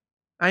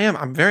 I'm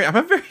a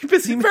very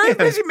busy man. Very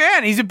busy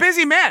man. He's a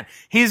busy man.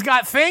 He's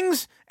got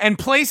things and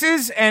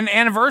places and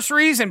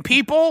anniversaries and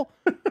people.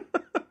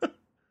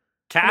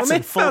 Cats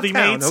and foldy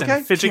mates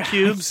and fidget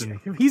cubes. And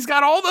he's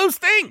got all those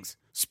things.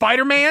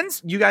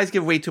 Spider-Mans. You guys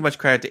give way too much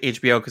credit to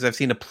HBO, because I've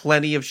seen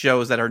plenty of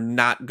shows that are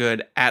not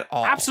good at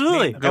all.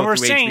 Absolutely. And we're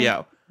saying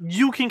HBO.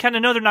 You can kind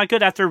of know they're not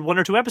good after 1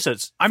 or 2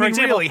 episodes. I mean,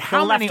 really,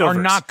 how many are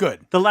not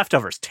good? The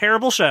Leftovers.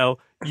 Terrible show.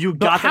 You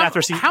got that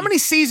after season. How many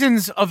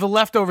seasons of The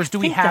Leftovers do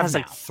we have now?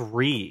 Like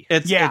 3.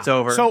 It's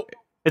over. So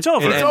it's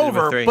over. It's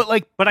over.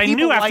 But I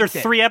knew after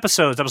 3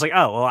 episodes, I was like,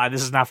 oh, well,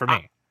 this is not for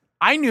me.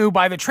 I knew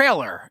by the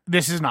trailer,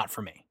 this is not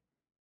for me.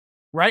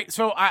 Right?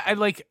 So I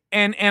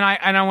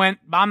went,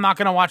 I'm not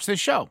going to watch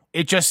this show.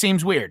 It just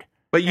seems weird.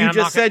 But you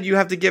just said you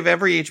have to give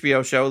every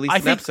HBO show at least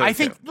an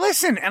episode.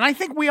 Listen, and I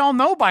think we all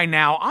know by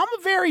now, I'm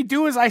a very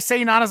do as I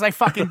say, not as I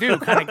fucking do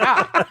kind of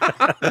guy.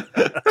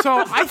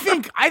 So I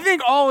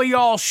think all of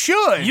y'all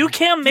should. You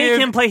can't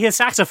make him play his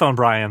saxophone,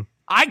 Brian.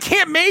 I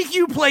can't make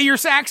you play your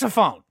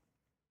saxophone,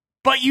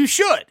 but you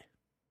should,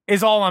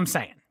 is all I'm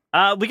saying.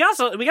 We got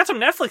some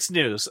Netflix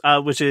news,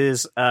 which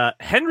is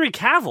Henry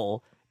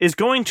Cavill is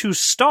going to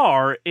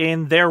star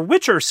in their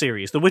Witcher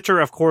series. The Witcher,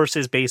 of course,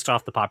 is based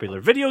off the popular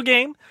video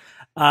game.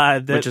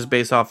 Which is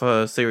based off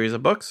a series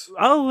of books.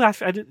 Oh,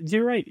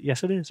 you're right.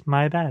 Yes, it is.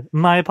 My bad.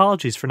 My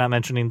apologies for not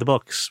mentioning the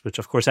books, which,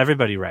 of course,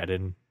 everybody read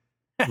and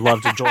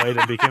loved, enjoyed,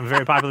 and became a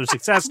very popular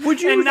success.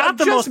 And not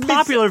the most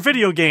popular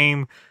video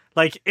game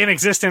in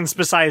existence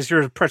besides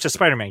your purchased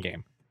Spider-Man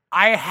game.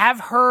 I have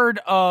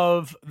heard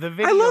of the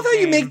video I love how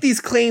game. you make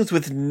these claims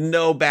with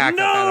no backup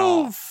at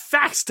all. No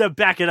facts to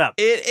back it up.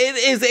 It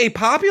is a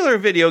popular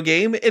video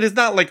game. It is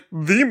not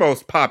the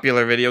most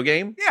popular video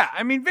game. Yeah,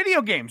 I mean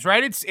video games,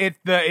 right?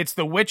 It's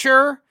The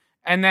Witcher,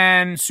 and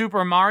then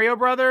Super Mario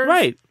Brothers,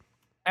 Right.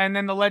 and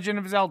then The Legend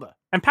of Zelda,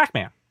 And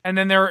Pac-Man. and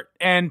then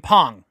and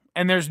Pong,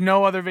 and there's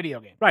no other video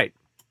game. Right.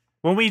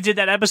 When we did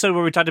that episode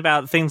where we talked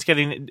about things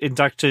getting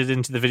inducted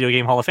into the Video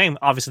Game Hall of Fame,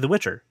 obviously The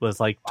Witcher was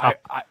top.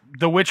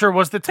 The Witcher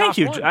was the top. Thank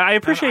you. one. I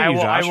appreciate And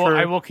you, Josh.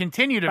 I will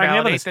continue to bringing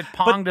up validate this. that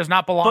Pong does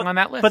not belong on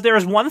that list. But there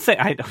is one thing.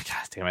 God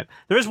damn it.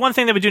 There is one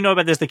thing that we do know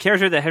about this. The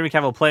character that Henry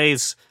Cavill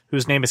plays,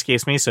 whose name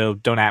escapes me, so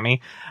don't at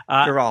me.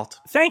 Geralt.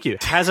 Thank you.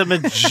 Has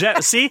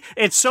a see,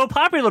 it's so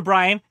popular,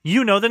 Brian.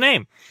 You know the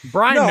name.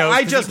 Brian No, knows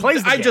I 'cause he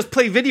plays the game. just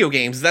play video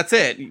games. That's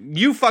it.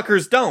 You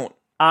fuckers don't.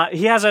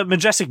 He has a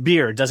majestic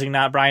beard, does he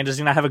not, Brian? Does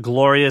he not have a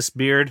glorious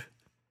beard?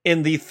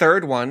 In the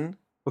third one,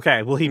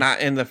 Okay, well,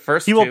 not in the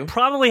first he two. will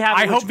probably have.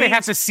 I which hope they means-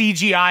 have to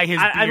CGI his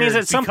beard I mean,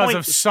 at some because point-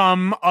 of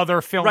some other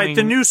filming. Right,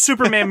 the new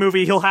Superman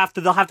movie. They'll have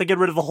to get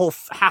rid of the whole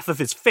half of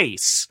his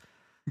face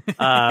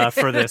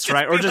for this,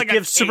 right? Or be just like a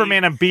give cave.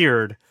 Superman a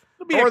beard.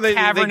 It'll be Or a they could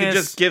cavernous-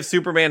 just give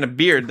Superman a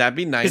beard. That'd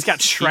be nice. He's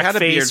got He Shrek had a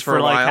face beard for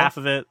a while. half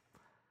of it.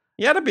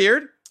 He had a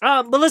beard.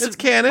 But listen, It's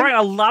canon. Brian,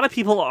 a lot of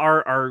people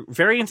are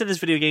very into this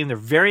video game. They're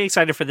very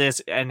excited for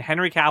this, and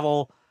Henry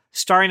Cavill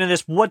starring in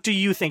this. What do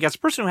you think, as a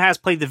person who has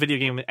played the video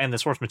game and the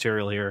source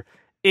material here?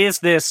 Is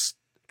this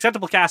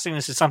acceptable casting?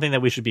 This is something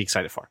that we should be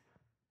excited for,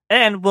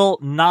 and will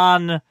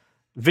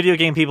non-video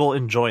game people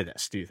enjoy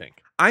this? Do you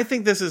think? I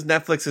think this is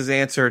Netflix's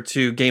answer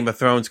to Game of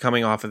Thrones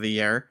coming off of the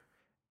air.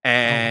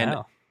 And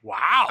Oh,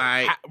 wow.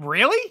 Wow.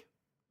 Really?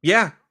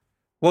 yeah.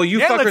 Well, you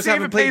Yeah, let's fuckers see if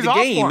haven't it played pays the off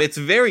for game. 'em. It's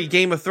very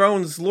Game of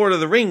Thrones, Lord of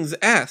the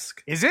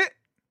Rings-esque. Is it?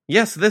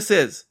 Yes, this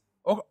is.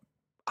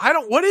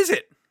 What is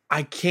it?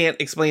 I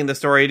can't explain the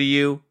story to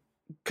you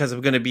because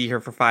I'm going to be here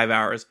for 5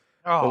 hours.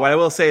 Oh. But what I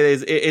will say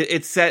is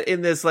it's set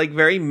in this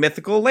very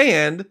mythical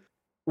land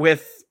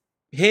with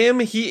him.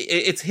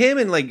 It's him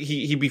and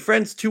he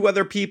befriends two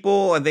other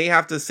people and they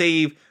have to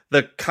save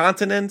the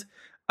continent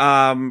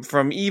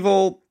from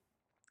evil.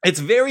 It's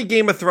very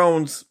Game of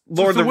Thrones,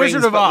 Lord of the Rings,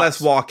 but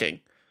less walking.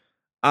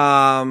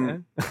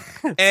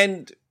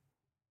 And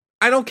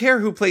I don't care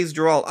who plays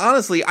Geralt.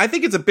 Honestly, I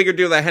think it's a bigger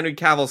deal that Henry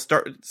Cavill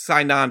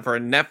signed on for a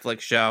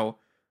Netflix show.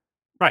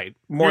 Right.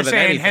 More You're than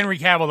saying anything. Henry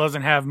Cavill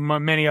doesn't have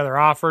many other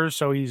offers,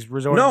 so he's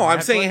resorting No, to I'm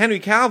Netflix? saying Henry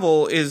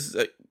Cavill is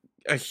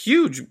a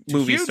huge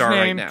movie Huge star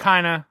name, right now.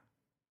 Kinda.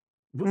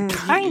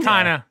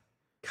 Kinda.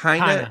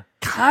 Kinda.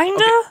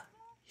 Kinda.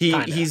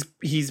 Kinda.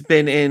 He's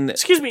been in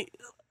Excuse me.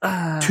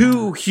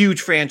 two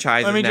huge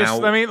franchises Let me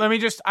now.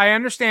 just I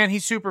understand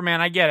he's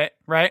Superman, I get it,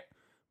 right?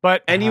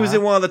 But And he was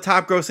in one of the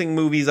top grossing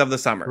movies of the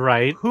summer.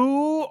 Right.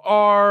 who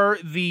are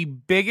the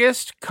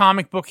biggest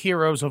comic book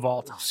heroes of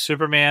all time?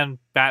 Superman,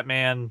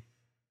 Batman,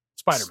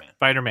 Spider-Man.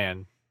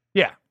 Spider-Man.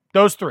 Yeah,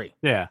 those three,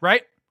 Yeah.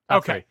 right? Top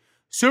Okay. three.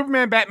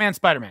 Superman, Batman,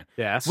 Spider-Man.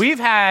 Yes. We've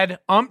had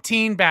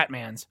umpteen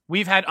Batmans.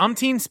 We've had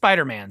umpteen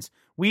Spider-Mans.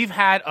 We've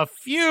had a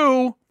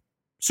few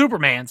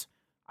Supermans.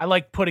 I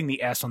like putting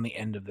the S on the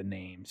end of the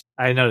names.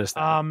 I noticed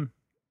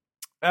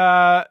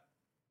that.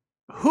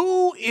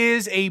 Who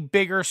is a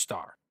bigger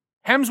star?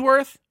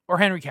 Hemsworth or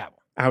Henry Cavill?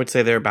 I would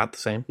say they're about the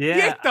same. yeah.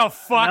 Get the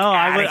fuck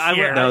out of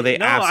here. No, they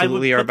I would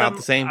absolutely are put about them-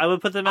 the same. I would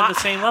put them at the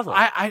same level.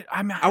 I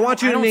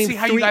want you to don't name see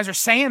how you three- guys are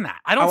saying that.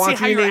 I I don't see want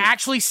how you to you're name-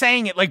 actually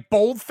saying it like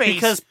bold face,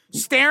 Because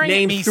staring at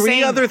Name me. three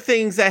saying other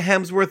things that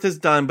Hemsworth has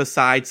done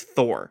besides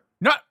Thor.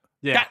 No,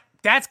 Yeah.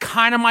 that's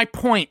kind of my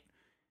point.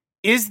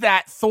 Is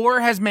that Thor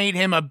has made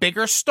him a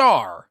bigger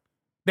star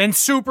than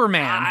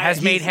Superman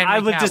has made Henry I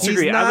would Cavill.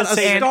 disagree. He's I not would a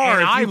say- star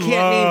if I you can't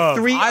name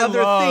three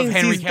other love things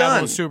Henry he's Cavill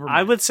done. as Superman.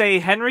 I would say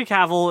Henry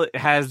Cavill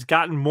has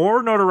gotten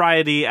more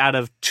notoriety out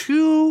of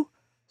 2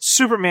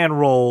 Superman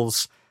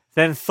roles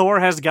than Thor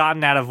has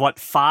gotten out of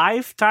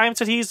 5 times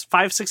that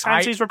 6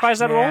 times he's reprised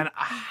that role. Man,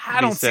 I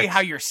don't see 6.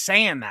 how you're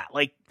saying that.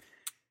 Like,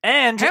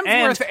 And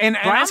Hemsworth- and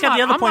Brian's I'm got the not-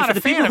 other I'm point not for a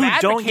the fan people of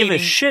who don't give a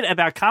advocating- shit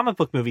about comic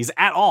book movies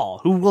at all,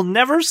 who will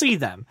never see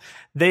them.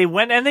 They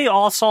went and they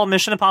all saw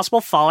Mission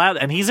Impossible Fallout,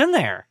 and he's in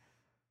there.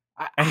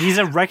 And he's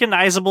a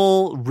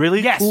recognizable,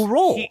 really yes, cool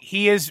role.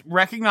 He is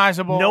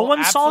recognizable. No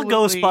one saw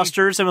absolutely.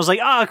 Ghostbusters and was like,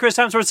 Chris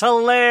Hemsworth's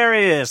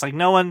hilarious. Like,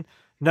 no one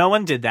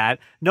did that.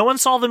 No one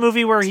saw the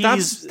movie where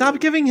Stop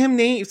giving him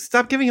names.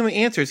 Stop giving him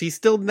answers. He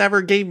still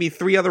never gave me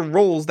 3 other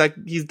roles that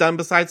he's done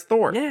besides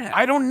Thor. Yeah.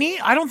 I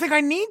don't think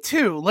I need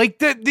to. Like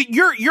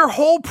your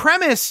whole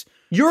premise.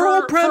 Your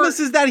whole premise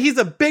is that he's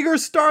a bigger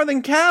star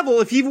than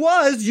Cavill. If he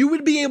was, you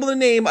would be able to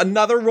name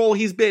another role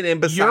he's been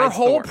in besides Your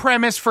whole Thor.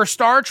 premise for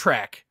Star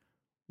Trek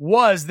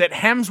was that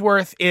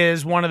Hemsworth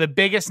is one of the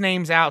biggest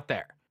names out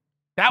there.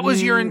 That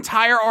was your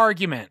entire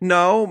argument.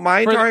 No,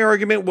 my entire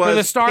argument was for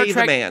the Star pay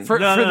Trek, the man. For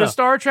the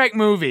Star Trek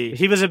movie.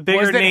 He was a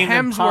bigger name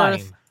than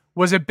Pine.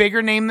 Was a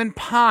bigger name than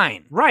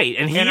Pine. Right,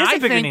 and he is a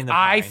bigger name than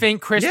Pine. I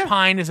think Chris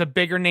Pine is a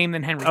bigger name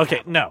than Henry Cavill.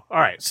 Okay, no. All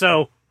right,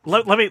 so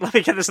let me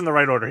get this in the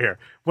right order here.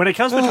 When it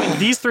comes between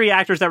these three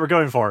actors that we're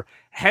going for,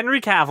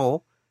 Henry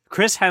Cavill,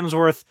 Chris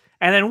Hemsworth,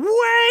 and then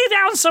way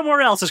down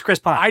somewhere else is Chris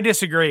Pine. I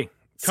disagree.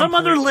 Some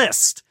other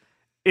list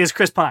is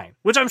Chris Pine,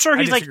 which I'm sure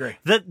he's like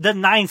the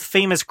ninth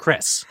famous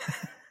Chris.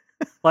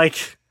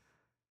 Like,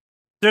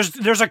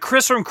 there's a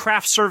Chris from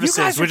Craft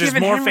Services, which is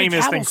more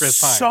famous than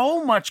Chris Pine.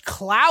 So much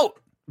clout.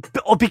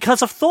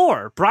 Because of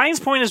Thor. Brian's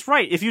point is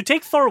right. If you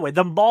take Thor away,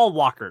 the mall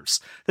walkers,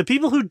 the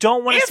people who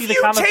don't want to see the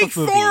comic book movies. If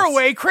you take Thor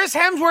away, Chris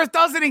Hemsworth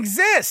doesn't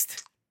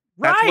exist.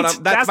 Right.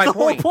 That's my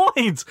whole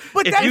point.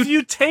 But if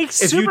you take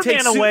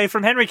Superman away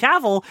from Henry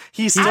Cavill,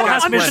 he still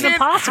has Mission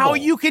Impossible. How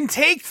you can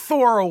take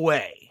Thor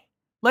away.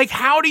 Like,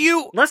 how do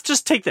you... Let's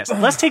just take this.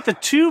 Let's take the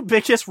two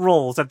biggest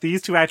roles that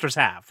these two actors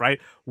have,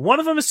 right? One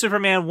of them is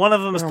Superman, one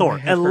of them is Thor.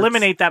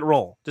 Eliminate that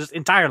role. Just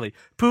entirely.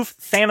 Poof,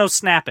 Thanos,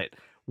 snap it.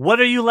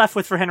 What are you left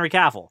with for Henry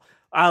Cavill?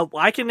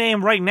 I can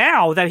name right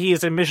now that he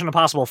is in Mission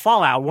Impossible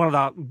Fallout, one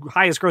of the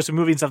highest grossing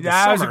movies of the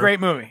summer. That was a great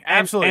movie.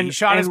 Absolutely. And he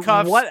shot his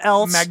cuffs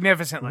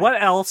magnificently.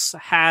 What else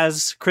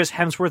has Chris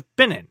Hemsworth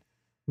been in?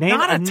 Name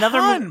not another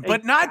a ton,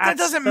 but that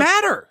doesn't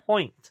matter.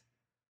 Point.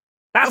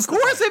 Of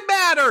course it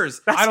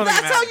matters. That's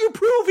how you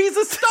prove he's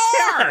a star.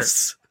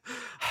 Yes.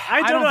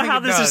 I don't know how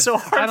this is so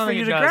hard for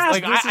you to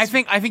grasp.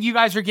 Like, I think you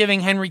guys are giving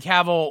Henry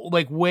Cavill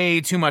like way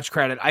too much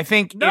credit. I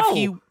think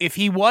if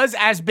he was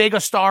as big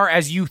a star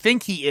as you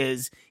think he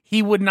is,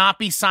 he would not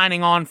be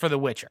signing on for The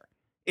Witcher.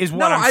 Is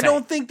what I'm saying. I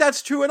don't think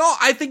that's true at all.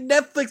 I think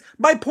Netflix.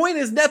 My point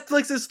is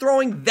Netflix is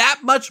throwing that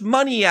much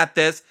money at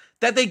this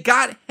that they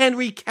got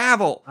Henry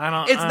Cavill.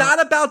 It's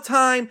not about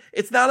time.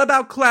 It's not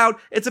about clout.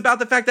 It's about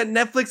the fact that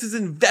Netflix is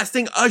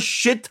investing a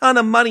shit ton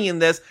of money in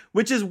this,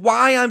 which is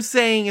why I'm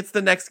saying it's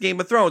the next Game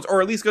of Thrones,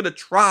 or at least going to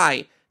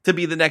try to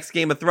be the next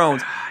Game of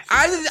Thrones.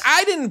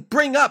 I didn't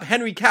bring up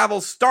Henry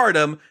Cavill's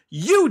stardom.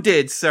 You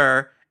did,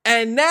 sir.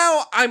 And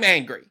now I'm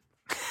angry.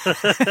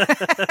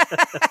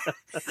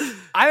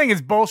 I think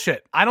it's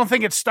bullshit. I don't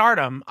think it's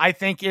stardom. I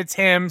think it's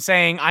him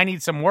saying, I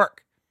need some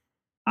work.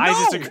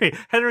 I disagree.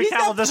 Henry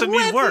Cavill doesn't need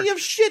work. He's got plenty of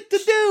shit to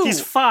do. He's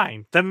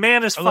fine. The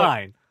man is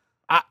fine.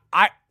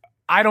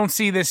 I don't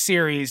see this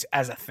series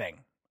as a thing.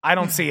 I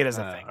don't see it as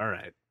a thing. All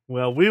right.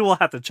 Well, we will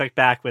have to check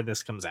back when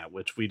this comes out,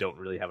 which we don't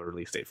really have a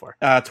release date for.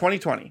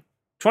 2020.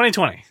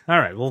 2020. All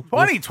right. Well,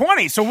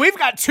 2020. So we've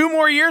got 2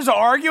 more years of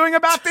arguing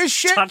about this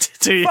shit?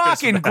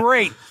 Fucking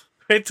great.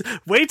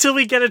 Wait till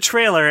we get a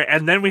trailer,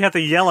 and then we have to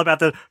yell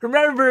about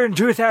remember in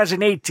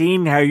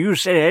 2018 how you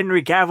said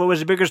Henry Cavill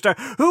was a bigger star?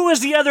 Who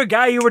was the other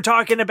guy you were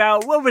talking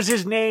about? What was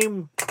his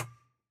name?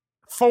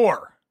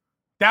 Thor.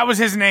 That was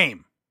his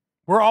name.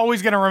 We're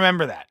always going to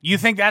remember that. You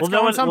think that's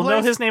going someplace?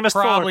 We'll know his name as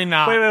Thor. Probably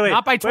not. Wait.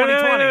 Not by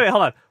 2020. Wait,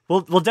 hold on.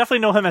 We'll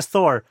definitely know him as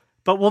Thor,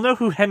 but we'll know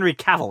who Henry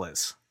Cavill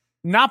is.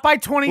 Not by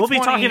 2020. We'll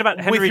be talking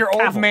about Henry with your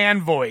Cavill. Old man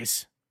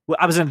voice. Well,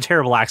 I was in a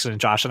terrible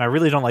accident, Josh, and I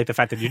really don't like the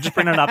fact that you just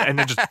bring it up and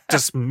then just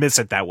dismiss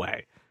it that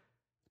way.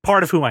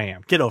 Part of who I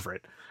am. Get over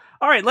it.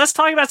 All right, let's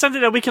talk about something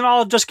that we can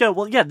all just go,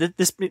 well, yeah,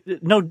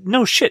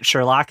 no shit,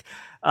 Sherlock.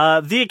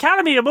 The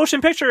Academy of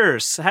Motion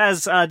Pictures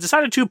has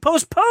decided to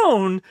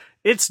postpone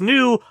its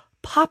new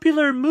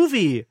popular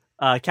movie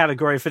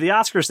category for the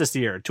Oscars this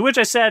year, to which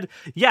I said,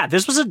 yeah,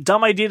 this was a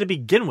dumb idea to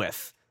begin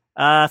with.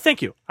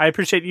 Thank you. I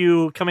appreciate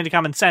you coming to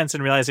common sense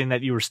and realizing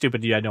that you were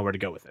stupid. You had nowhere to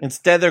go with it.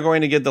 Instead, they're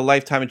going to give the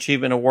Lifetime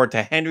Achievement Award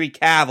to Henry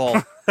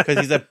Cavill because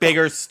he's a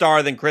bigger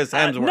star than Chris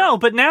Hemsworth. No,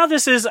 but now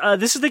this is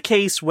the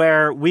case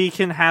where we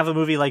can have a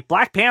movie like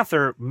Black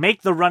Panther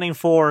make the running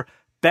for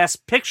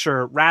Best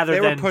Picture rather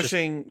than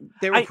pushing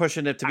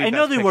it to be. I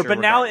know they were, but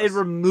now it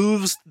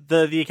removes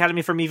the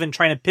Academy from even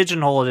trying to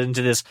pigeonhole it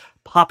into this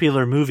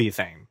popular movie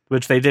thing,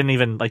 which they didn't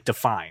even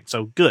define.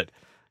 So good.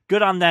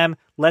 Good on them.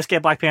 Let's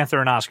get Black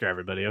Panther an Oscar,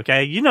 everybody,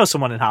 okay? You know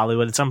someone in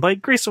Hollywood at some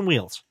point. Grease some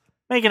wheels.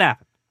 Make it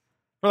happen.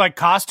 For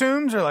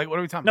costumes or what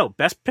are we talking about? No,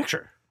 Best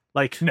Picture.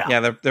 No. Yeah,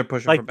 they're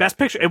pushing for Best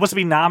Picture. It wants to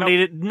be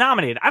nominated. Nope.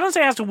 Nominated. I don't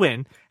say it has to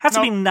win. It has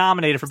to be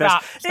nominated for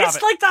Best. It's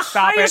the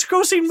highest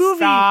grossing movie.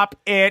 Stop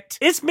it.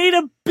 It's made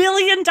 $1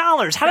 billion.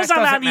 How does that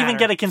not even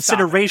get a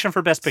consideration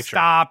for Best Picture?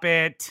 Stop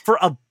it. For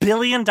 $1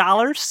 billion?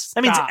 That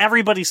means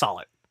everybody saw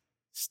it.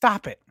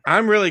 Stop it.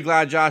 I'm really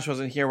glad Josh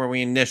wasn't here when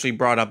we initially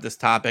brought up this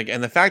topic,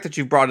 and the fact that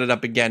you brought it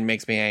up again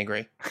makes me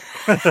angry.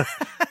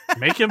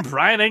 Making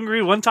Brian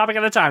angry one topic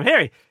at a time.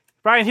 Hey,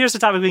 Brian, here's the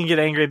topic we can get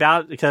angry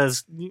about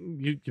because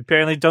you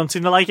apparently don't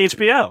seem to like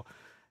HBO.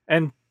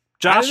 And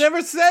Josh... I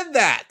never said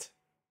that.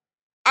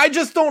 I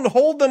just don't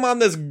hold them on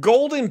this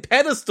golden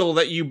pedestal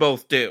that you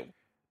both do.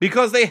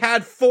 Because they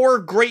had 4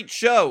 great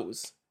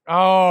shows.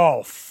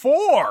 Oh,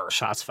 4?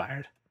 Shots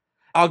fired.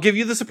 I'll give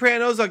you The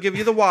Sopranos. I'll give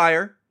you The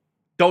Wire.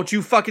 Don't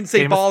you fucking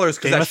say Ballers,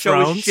 because that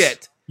show is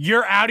shit.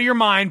 You're out of your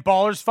mind.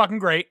 Ballers fucking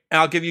great.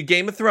 I'll give you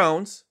Game of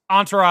Thrones.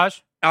 Entourage.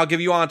 I'll give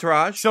you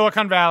Entourage.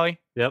 Silicon Valley.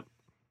 Yep.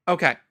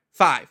 Okay,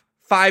 5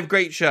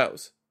 great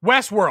shows.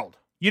 Westworld.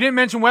 You didn't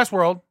mention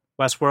Westworld.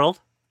 Westworld.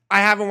 I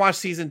haven't watched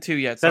season 2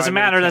 yet. So Doesn't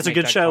matter. That's a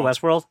good show. Call.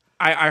 Westworld.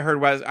 I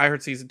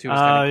heard season 2.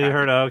 Oh, you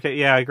heard? Okay,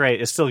 yeah,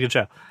 great. It's still a good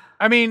show.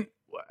 I mean,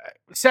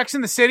 Sex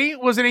and the City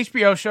was an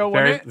HBO show,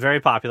 Very, wasn't it? very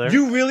popular.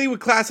 You really would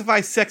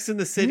classify Sex in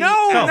the City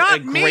No, as not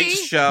a me. great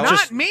show?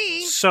 Not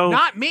me.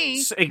 Not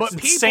me. But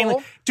insanely,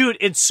 people. dude,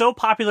 it's so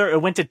popular.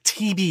 It went to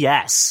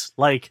TBS.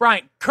 Like,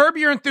 Right. Curb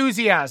Your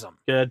Enthusiasm.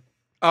 good.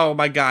 Oh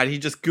my God, he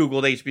just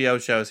Googled HBO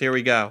shows. Here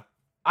we go.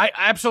 I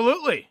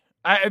absolutely.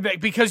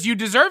 Because you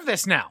deserve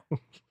this now.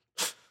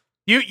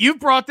 You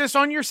brought this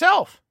on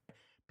yourself.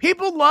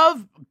 People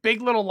love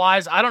Big Little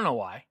Lies. I don't know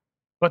why,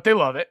 but they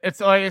love it. It's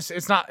like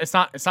it's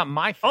not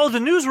my thing. Oh, the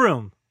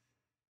newsroom.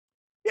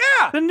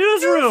 Yeah, The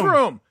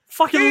newsroom.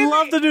 Fucking Baby.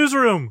 love the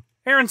newsroom.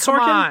 Aaron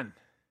Sorkin.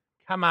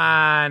 Come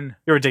on.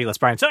 You're ridiculous,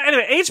 Brian. So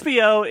anyway,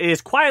 HBO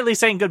is quietly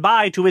saying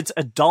goodbye to its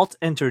adult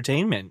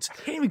entertainment. I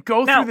can't even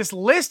go Now- through this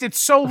list. It's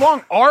so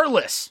long.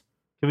 Arliss.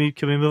 Can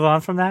we move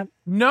on from that?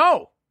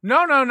 No,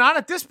 not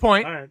at this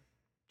point. All right.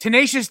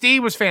 Tenacious D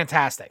was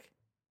fantastic.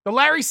 The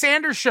Larry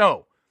Sanders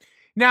Show.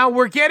 Now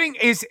we're getting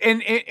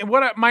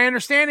what my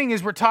understanding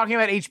is we're talking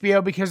about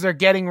HBO because they're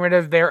getting rid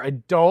of their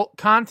adult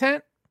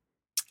content,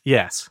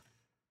 Yes.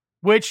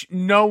 which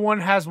no one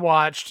has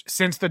watched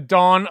since the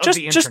dawn of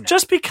the internet.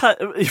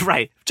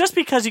 Just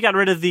because you got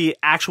rid of the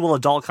actual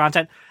adult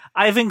content,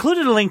 I've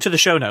included a link to the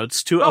show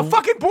notes to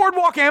fucking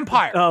Boardwalk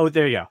Empire. Oh,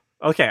 there you go.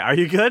 Okay, are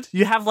you good?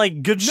 You have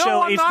like good No,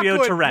 show I'm not HBO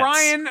good. Tourette's.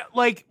 Brian,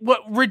 like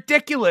what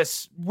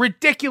ridiculous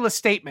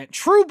statement.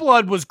 True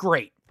Blood was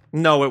great.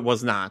 No, it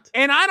was not.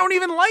 And I don't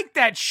even like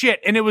that shit,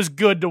 and it was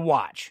good to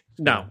watch.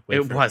 No,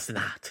 it was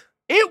not.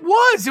 It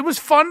was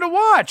fun to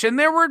watch, and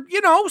there were,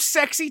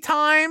 sexy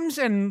times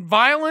and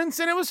violence,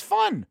 and it was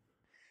fun.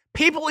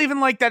 People even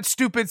like that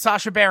stupid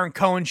Sacha Baron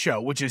Cohen show,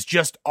 which is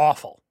just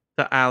awful.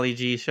 The Ali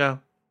G show.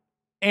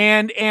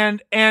 And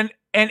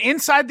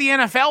Inside the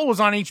NFL was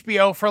on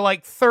HBO for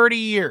like 30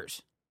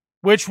 years,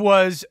 which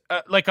was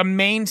like a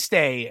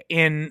mainstay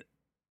in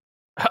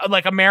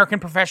like American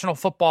professional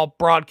football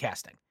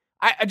broadcasting.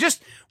 I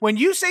just, when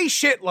you say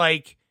shit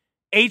like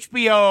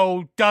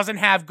HBO doesn't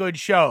have good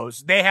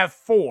shows, they have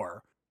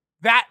 4.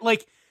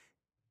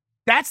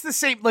 That's the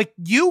same. Like,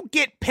 you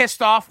get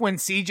pissed off when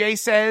CJ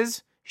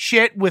says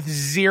shit with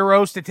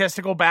zero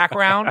statistical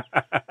background,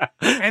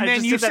 and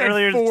then you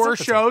said 4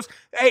 shows.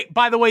 Hey,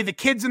 by the way, The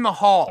Kids in the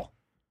Hall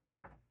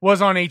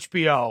was on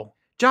HBO.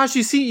 Josh,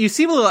 you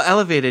seem a little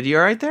elevated. You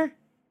all right there?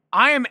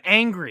 I am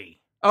angry.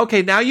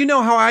 Okay, now you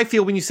know how I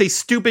feel when you say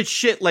stupid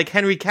shit like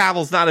Henry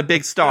Cavill's not a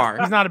big star.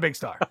 He's not a big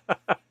star.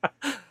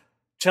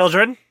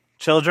 Children,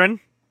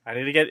 I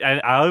need to get.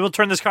 I will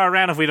turn this car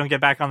around if we don't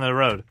get back on the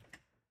road.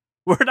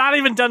 We're not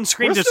even done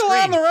screen We're to still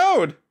screen. on the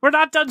road. We're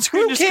not done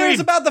screen Who to screen. cares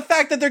about the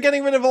fact that they're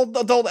getting rid of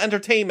adult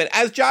entertainment?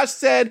 As Josh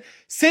said,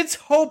 since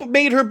Hope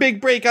made her big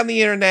break on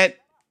the internet,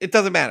 it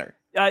doesn't matter.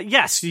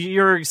 Yes,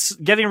 you're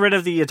getting rid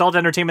of the adult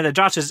entertainment that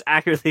Josh has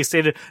accurately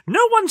stated. No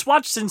one's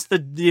watched since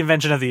the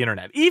invention of the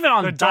internet, even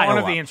on The dawn dial-up,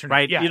 of the internet.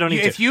 right? Yeah. You don't need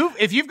if to.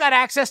 if you've got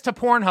access to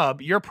Pornhub,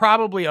 you're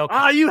probably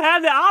okay. You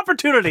had the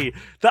opportunity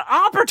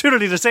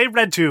to say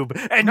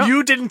RedTube, and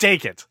you didn't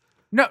take it.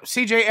 No,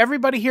 CJ,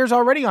 everybody here's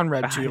already on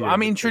RedTube.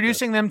 I'm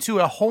introducing them to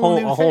a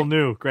whole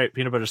new great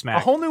peanut butter smack. a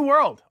whole new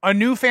world, a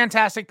new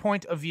fantastic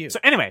point of view. So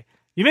anyway,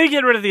 you may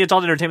get rid of the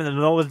adult entertainment that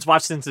no one's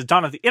watched since the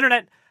dawn of the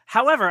internet.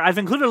 However, I've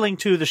included a link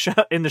to the show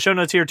in the show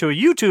notes here to a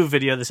YouTube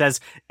video that says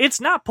it's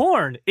not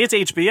porn, it's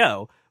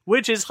HBO,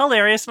 which is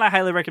hilarious, and I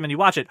highly recommend you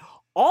watch it.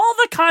 All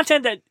the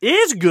content that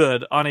is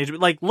good on HBO,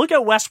 like look at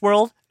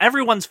Westworld.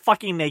 Everyone's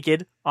fucking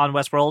naked on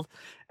Westworld.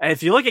 And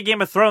if you look at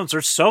Game of Thrones,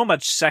 there's so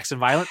much sex and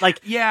violence.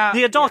 Like,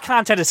 the adult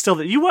content is still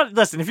that you want.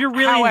 Listen, if you're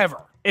really,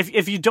 However,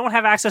 if you don't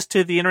have access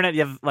to the internet,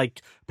 you have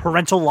like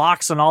parental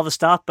locks and all the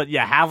stuff, but you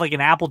have like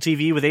an Apple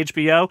TV with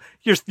HBO,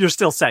 you're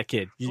still set,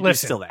 kid. You're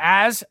listen, still there.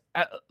 as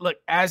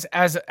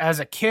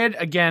a kid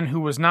again who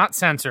was not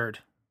censored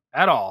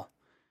at all,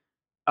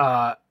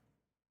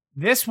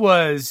 this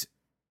was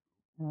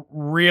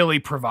really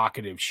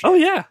provocative shit. Oh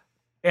yeah,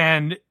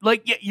 and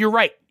like you're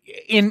right.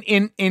 In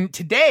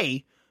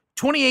today,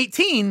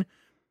 2018,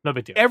 no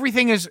big deal.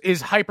 everything is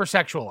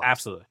hypersexualized.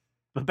 Absolutely.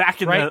 But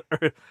back in Right?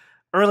 the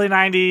early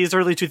 90s,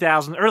 early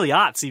 2000s, early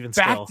aughts even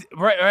still.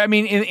 Right, I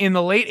mean, in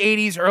the late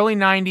 80s, early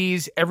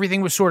 90s,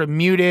 everything was sort of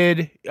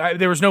muted.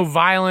 There was no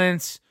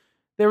violence.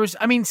 There was,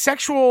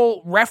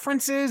 sexual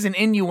references and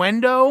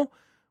innuendo,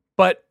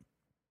 but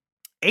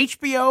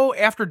HBO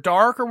After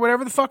Dark or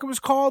whatever the fuck it was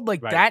called,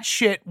 like Right. that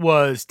shit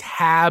was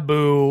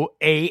taboo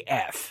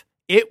AF.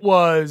 It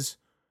was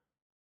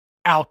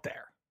out there.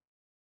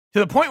 To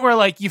the point where,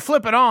 like, you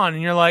flip it on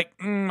and you're like,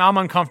 I'm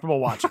uncomfortable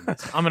watching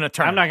this. I'm going to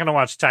turn I'm it not going to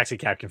watch Taxi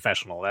Cab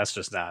Confessional. That's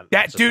just not. That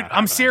that's just dude, not I'm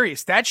happening.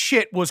 serious. That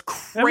shit was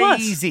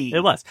crazy.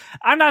 It was.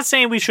 I'm not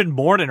saying we should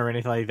mourn it or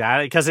anything like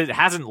that because it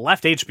hasn't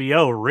left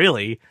HBO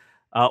really,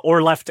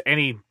 or left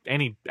any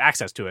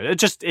access to it.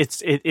 It's just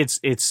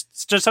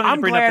just something. I'm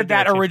to bring up glad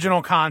that direction.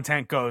 original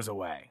content goes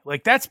away.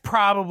 Like, that's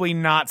probably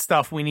not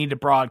stuff we need to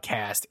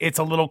broadcast. It's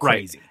a little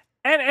crazy.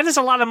 And it's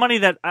a lot of money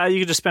that you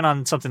could just spend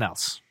on something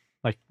else.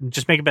 Like,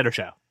 just make a better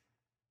show.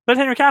 Put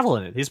Henry Cavill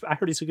in it. I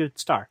heard he's a good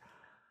star.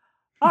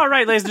 All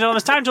right, ladies and gentlemen,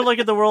 it's time to look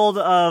at the world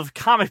of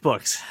comic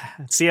books.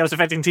 See how it's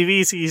affecting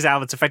TV, see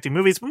how it's affecting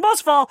movies, but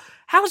most of all,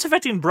 how it's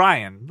affecting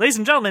Brian. Ladies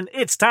and gentlemen,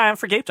 it's time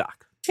for Cape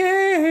Talk.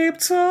 Cape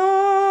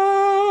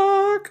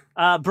Talk!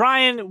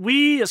 Brian,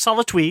 we saw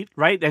a tweet,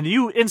 right? And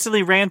you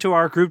instantly ran to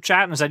our group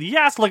chat and said,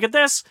 yes, look at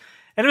this.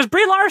 And it was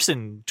Brie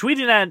Larson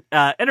tweeting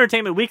at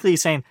Entertainment Weekly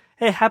saying,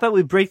 hey, how about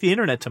we break the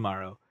internet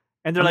tomorrow?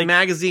 And they're The like,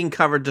 magazine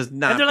cover does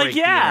not. and they're like, break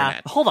the yeah,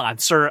 internet. hold on,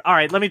 sir. All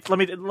right, let me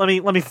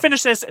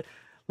finish this.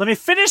 Let me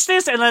finish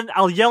this, and then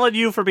I'll yell at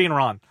you for being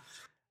wrong.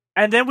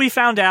 And then we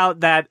found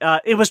out that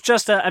it was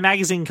just a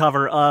magazine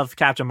cover of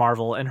Captain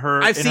Marvel and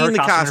her. I've in seen her the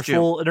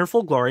costume in her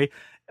full glory,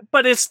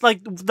 but it's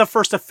like the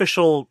first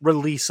official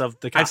release of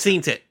the costume. I've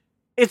seen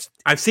it.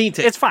 I've seen it.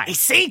 It's fine. I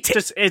seen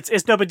it.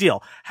 It's no big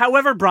deal.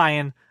 However,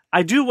 Brian,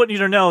 I do want you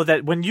to know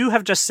that when you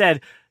have just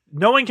said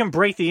no one can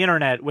break the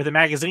internet with a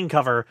magazine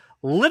cover,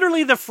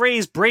 literally the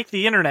phrase break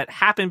the internet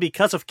happened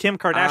because of Kim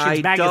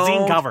Kardashian's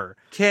magazine cover.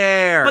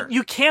 Care. But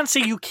you can't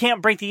say you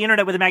can't break the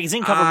internet with a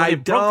magazine cover when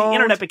it broke the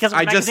internet because of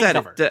a magazine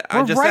cover.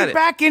 We're right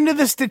back into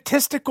the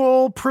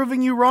statistical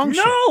proving you wrong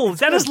shit. No,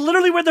 that is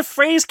literally where the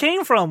phrase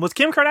came from, was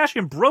Kim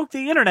Kardashian broke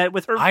the internet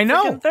with her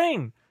freaking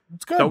thing.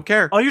 It's good. Don't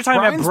care. Oh, you're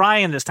talking about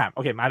Brian this time.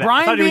 Okay, my bad.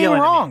 Brian being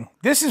wrong.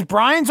 This is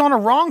Brian's on a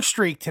wrong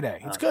streak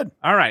today. It's good.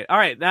 All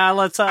right. Now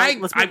let's Sound like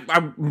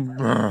a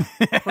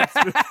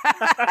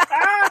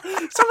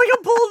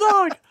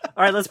bulldog.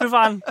 All right, let's move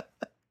on.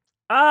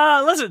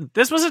 Listen,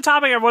 this was a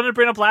topic I wanted to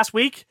bring up last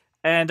week,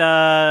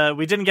 and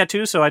we didn't get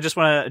to, so I just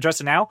want to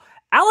address it now.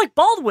 Alec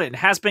Baldwin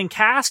has been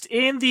cast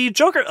in the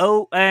Joker.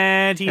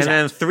 And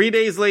then 3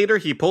 days later,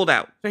 he pulled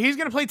out. So he's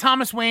going to play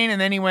Thomas Wayne, and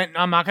then he went,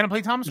 I'm not going to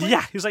play Thomas Wayne?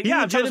 Yeah, he was like, He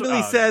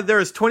legitimately said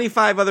there's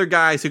 25 other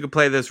guys who could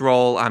play this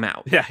role. I'm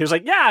out. Yeah, he was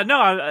like, yeah,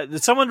 no,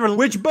 someone...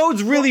 Which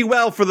bodes really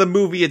well for the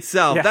movie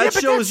itself. Yeah. That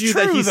shows you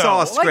that he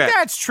saw a script. Like,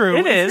 that's true.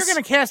 It is. If you're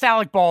going to cast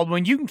Alec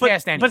Baldwin, you can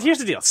cast anyone. But here's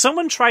the deal.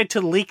 Someone tried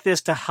to leak this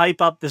to hype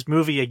up this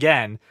movie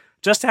again,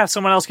 just to have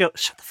someone else go,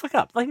 shut the fuck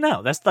up. Like,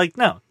 no, that's like,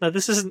 no,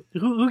 this isn't...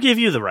 Who gave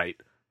you the right?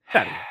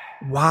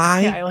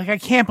 Why? Yeah, like I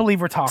can't believe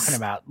we're talking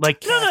about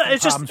like no.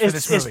 It's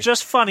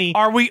just funny.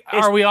 Are we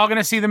all going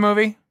to see the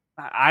movie?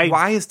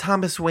 Why is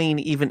Thomas Wayne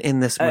even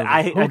in this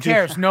movie? Who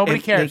cares? Nobody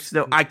cares.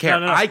 I care.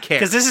 No. I care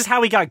because this is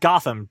how we got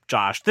Gotham,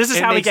 Josh. This is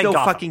how we get Gotham.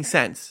 Gotham. It makes no fucking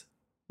sense.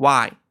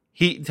 Why?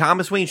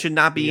 Thomas Wayne should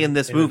not be in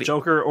this movie.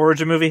 Joker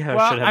origin movie. Well,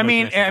 I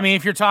mean,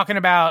 if you're talking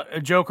about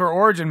a Joker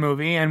origin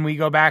movie, and we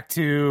go back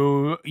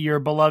to your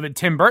beloved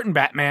Tim Burton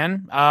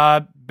Batman,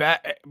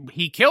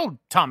 he killed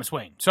Thomas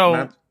Wayne.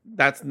 So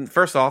that's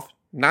first off.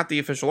 Not the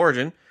official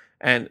origin,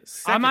 and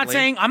secondly,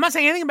 I'm not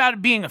saying anything about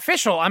it being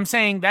official. I'm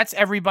saying that's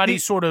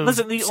everybody's sort of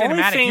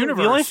cinematic universe.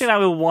 The only thing I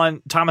would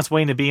want Thomas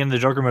Wayne to be in the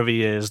Joker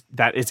movie is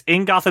that it's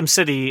in Gotham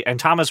City, and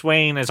Thomas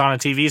Wayne is on a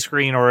TV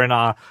screen or in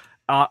on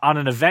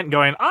an event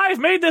going, "I've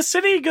made this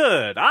city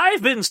good.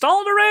 I've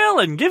installed a rail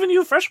and given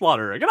you fresh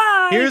water.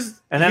 Goodbye." Here's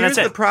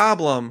the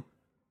problem.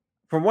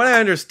 From what I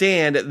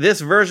understand, this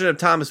version of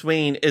Thomas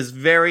Wayne is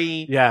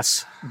very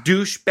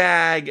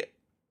douchebag,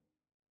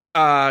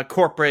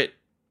 corporate.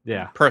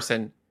 Yeah.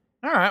 Person.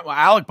 All right. Well,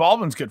 Alec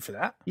Baldwin's good for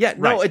that. Yeah.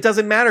 No, It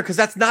doesn't matter because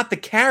that's not the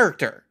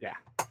character. Yeah.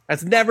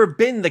 That's never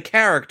been the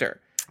character.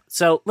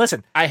 So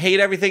listen, I hate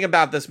everything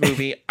about this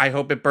movie. I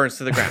hope it burns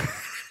to the ground.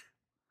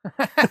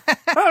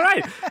 All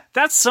right.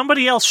 That's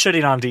somebody else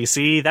shitting on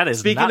DC. That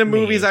is Speaking not of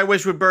me. movies I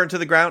wish would burn to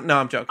the ground. No,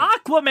 I'm joking.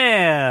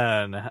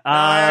 Aquaman.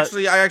 I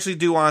actually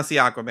do want to see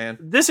Aquaman.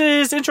 This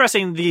is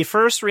interesting. The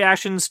first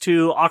reactions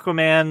to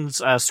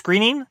Aquaman's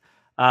screening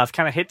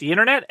kind of hit the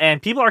internet,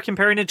 and people are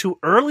comparing it to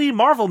early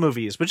Marvel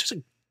movies, which is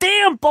a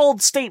damn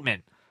bold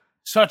statement.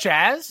 Such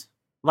as?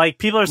 Like,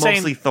 people are saying...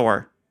 Mostly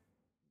Thor.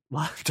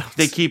 What?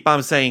 They keep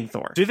on saying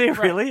Thor. Do they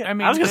really? I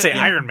mean, I was going to say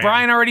Iron Man.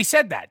 Brian already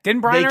said that.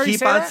 Didn't Brian already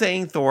say that? They keep on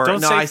saying Thor. Don't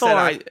say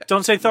Thor.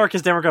 Don't say Thor,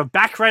 because then we're going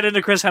back right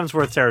into Chris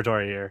Hemsworth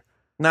territory here.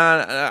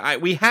 No,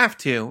 we have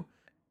to.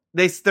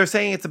 They're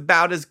saying it's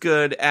about as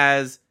good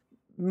as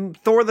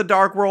Thor: The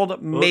Dark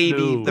World,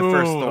 maybe the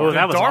first Thor. Oh,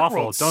 that was Dark awful.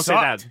 World Don't say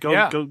sucked.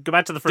 that. Go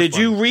back to the first Did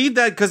one. you read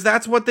that? Because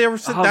that's what they were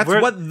saying. That's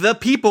what the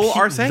people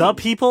are saying. The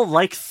people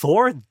like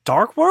Thor: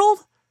 Dark World?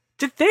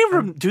 Did they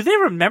do they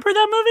remember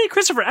that movie?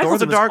 Christopher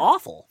Eccleston was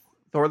awful.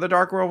 Thor: The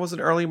Dark World was an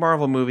early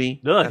Marvel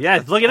movie. Look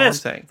at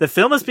this. The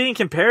film is being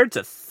compared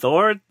to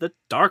Thor: The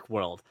Dark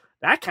World.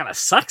 That kind of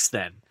sucks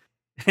then.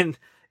 And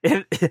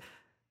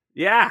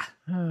yeah.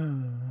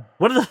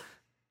 What are the...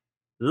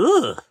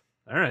 Ugh.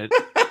 All right.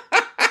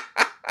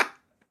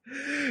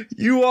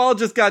 You all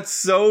just got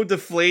so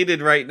deflated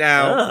right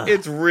now.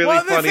 It's really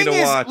funny to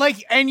watch.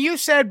 Like, and you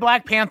said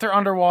Black Panther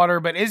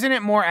underwater, but isn't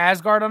it more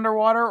Asgard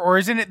underwater, or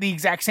isn't it the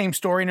exact same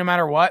story no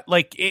matter what?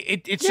 Like,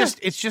 it's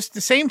just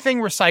the same thing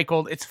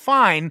recycled. It's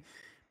fine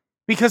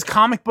because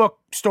comic book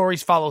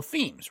stories follow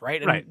themes,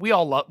 right? And right. We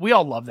all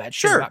love that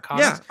shit about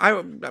comics.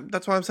 Yeah,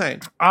 that's what I'm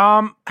saying.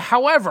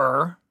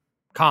 However,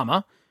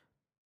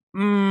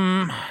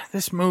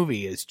 this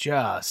movie is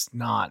just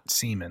not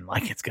seeming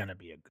like it's gonna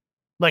be a good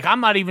Like,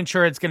 I'm not even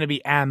sure it's going to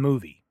be a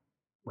movie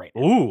right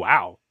now. Ooh,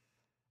 wow.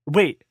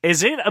 Wait,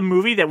 is it a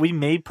movie that we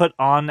may put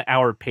on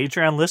our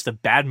Patreon list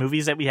of bad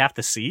movies that we have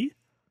to see?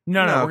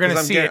 No, we're going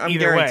to see it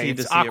either way.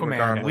 It's Aquaman.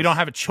 regardless. We don't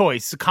have a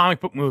choice. It's a comic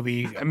book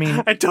movie. I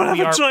mean, I don't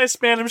have a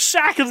choice, man. I'm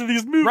shackled to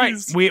these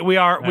movies. Right. We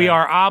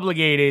are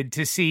obligated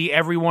to see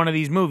every one of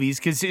these movies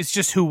because it's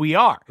just who we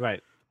are.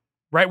 Right.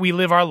 Right. We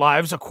live our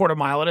lives a quarter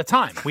mile at a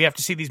time. We have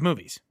to see these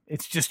movies.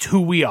 It's just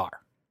who we are.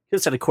 You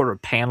said a quarter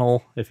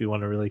panel if you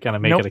want to really kind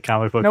of make it a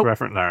comic book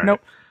reference. All right.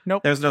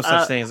 Nope. There's no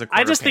such thing as a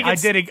quarter I just think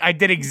panel. I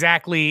did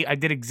exactly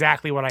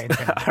what I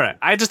intended. All right.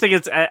 I just think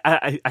it's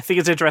I think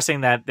it's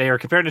interesting that they are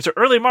comparing it to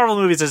early Marvel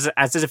movies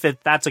as if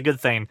that's a good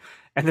thing.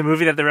 And the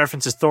movie that they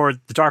reference is Thor: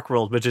 The Dark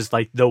World, which is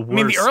like the worst. I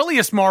mean, the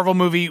earliest Marvel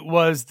movie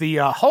was the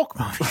Hulk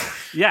movie.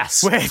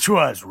 Yes. Which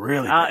was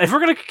really good. if we're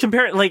going to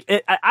compare it, like,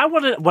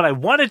 what I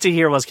wanted to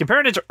hear was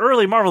comparing it to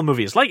early Marvel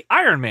movies, like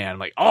Iron Man.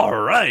 Like, all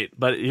right,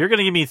 but you're going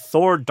to give me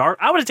Thor Dark.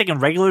 I would have taken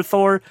regular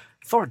Thor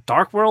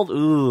Dark World.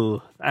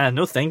 Ooh,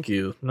 no, thank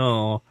you.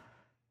 No,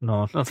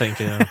 thank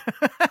you.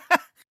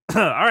 All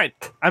right,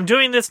 I'm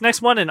doing this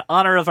next one in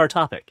honor of our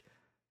topic.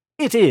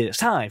 It is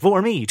time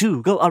for me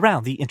to go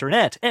around the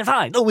internet and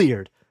find the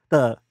weird,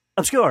 the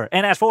obscure,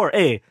 and ask for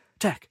a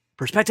tech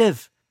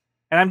perspective.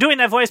 And I'm doing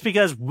that voice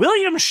because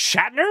William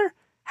Shatner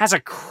has a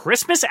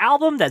Christmas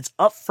album that's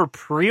up for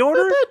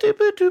pre-order. But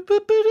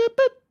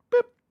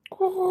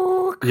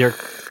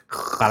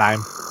I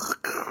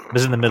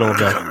was in the middle of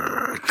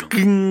the.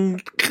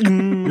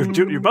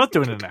 You're both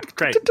doing it now.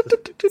 Great. So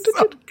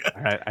good.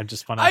 All right, I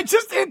just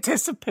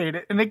anticipate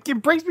it, and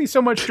it brings me so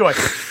much joy.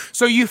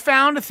 So you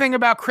found a thing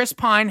about Chris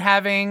Pine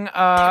having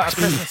a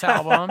Christmas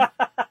album.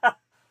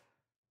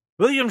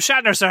 William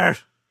Shatner, sir.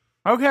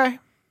 Okay.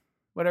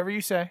 Whatever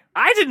you say.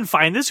 I didn't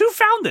find this. Who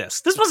found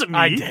this? This wasn't me.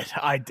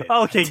 I did.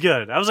 Okay,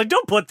 good. I was like,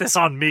 don't put this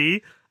on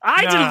me.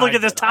 I didn't look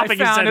at this topic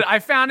and said... I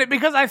found it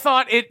because I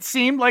thought it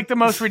seemed like the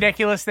most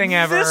ridiculous thing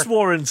ever. This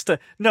warrants...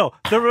 No,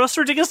 the most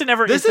ridiculous thing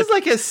ever This is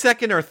like his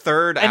second or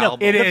third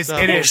album. It is.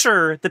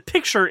 The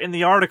picture in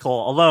the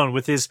article alone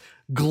with his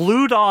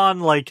glued on,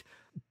 like,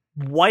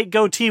 white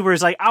goatee where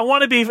he's like, I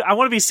want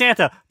to be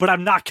Santa, but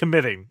I'm not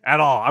committing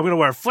at all. I'm going to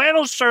wear a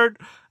flannel shirt.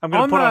 I'm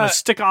going to put on a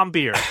stick-on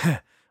beer.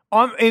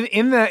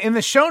 In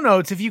the show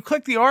notes, if you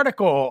click the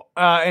article,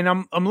 and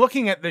I'm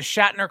looking at the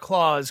Shatner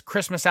Claus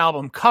Christmas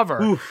album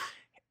cover, Oof.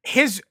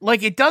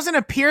 It doesn't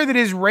appear that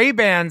his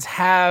Ray-Bans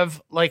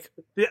have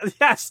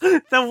yes,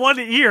 the one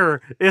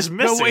ear is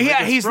missing.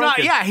 He's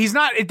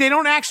not. They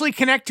don't actually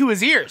connect to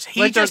his ears.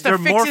 He just they're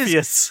affixes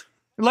Morpheus.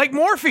 Like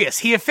Morpheus.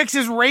 He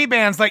affixes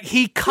Ray-Bans, like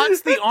he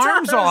cuts the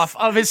arms off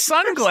of his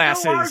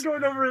sunglasses. There's no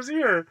arm going over his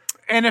ear.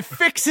 And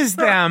affixes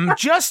them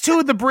just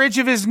to the bridge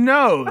of his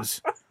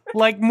nose.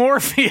 Like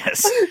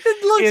Morpheus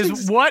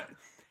is what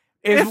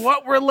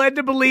we're led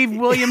to believe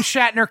William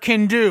Shatner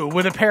can do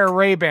with a pair of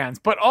Ray-Bans.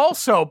 But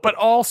also,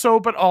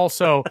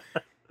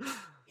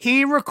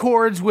 he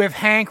records with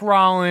Hank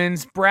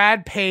Rollins,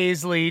 Brad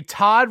Paisley,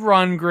 Todd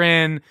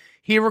Rundgren.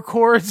 He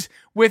records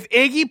with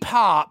Iggy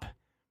Pop.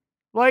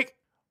 Like,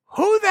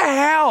 who the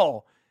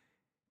hell?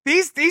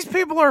 These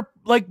people are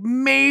like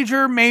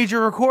major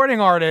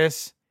recording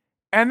artists,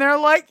 and they're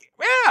like,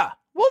 yeah,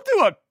 we'll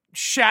do a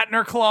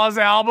Shatner Claus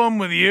album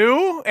with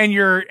you and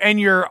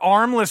your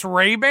armless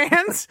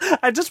Ray-Bans.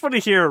 I just want to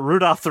hear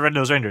Rudolph the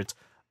Red-Nosed Reindeer. It's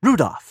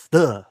Rudolph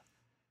the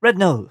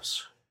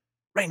Red-Nosed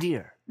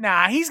Reindeer.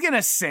 Nah, he's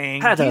gonna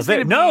sing.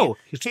 No.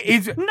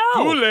 He's No.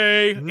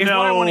 Kool-Aid is what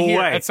I want to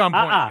hear at some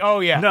point.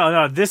 Oh yeah.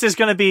 No. This is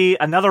gonna be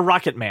another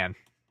Rocket Man.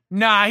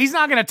 Nah, he's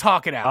not gonna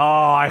talk it out.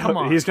 Oh, I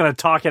hope he's gonna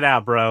talk it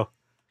out, bro.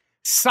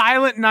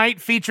 Silent Night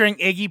featuring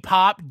Iggy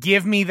Pop.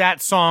 Give me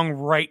that song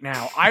right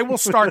now. I will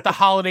start the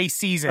holiday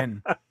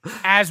season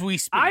as we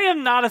speak. I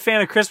am not a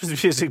fan of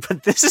Christmas music,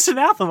 but this is an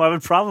album I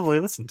would probably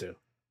listen to.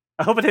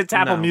 I hope it hits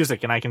Apple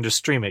Music and I can just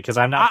stream it because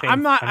I'm not.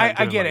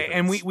 I get it,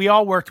 and we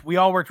all worked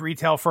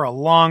retail for a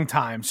long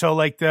time. So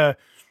like the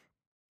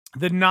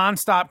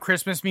nonstop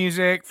Christmas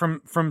music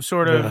from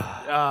sort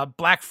of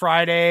Black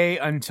Friday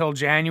until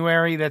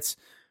January.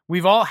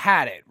 We've all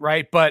had it,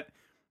 right? But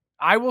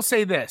I will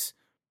say this.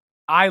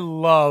 I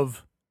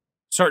love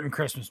certain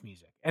Christmas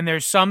music. And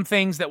there's some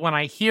things that when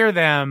I hear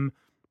them,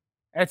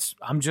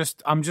 I'm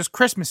just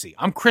Christmassy.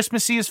 I'm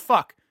Christmassy as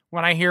fuck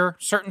when I hear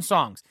certain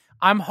songs.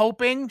 I'm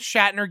hoping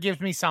Shatner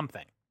gives me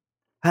something.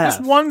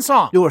 Just one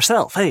song.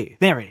 Yourself a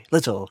merry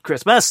little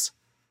Christmas.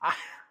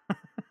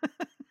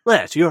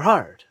 Let your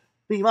heart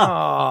be mine.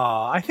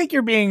 Oh, I think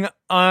you're being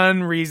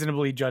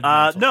unreasonably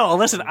judgmental. No,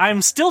 listen,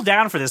 I'm still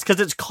down for this because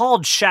it's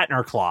called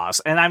Shatner Claus.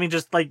 And I mean,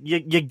 just like,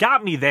 you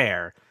got me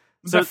there.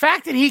 So, the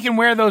fact that he can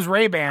wear those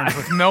Ray-Bans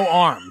with no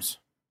arms.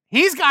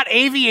 He's got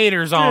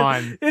aviators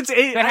on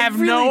that have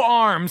no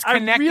arms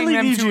connecting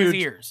them to his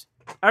ears.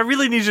 I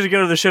really need you to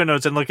go to the show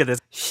notes and look at this.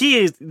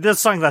 The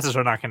sunglasses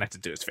are not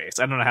connected to his face.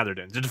 I don't know how they're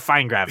doing. They're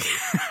defying gravity.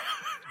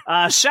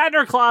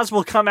 Shatner Claus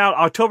will come out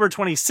October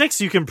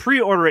 26th. You can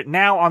pre-order it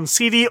now on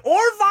CD or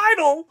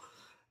vinyl.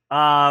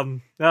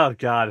 Oh,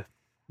 God.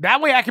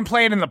 That way I can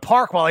play it in the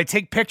park while I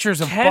take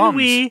pictures of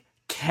bums.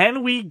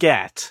 Can we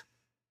get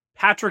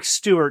Patrick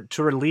Stewart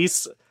to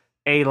release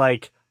a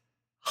like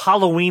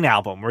Halloween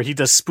album where he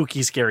does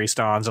spooky, scary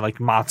songs and like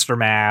Monster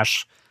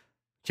Mash.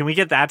 Can we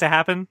get that to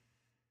happen?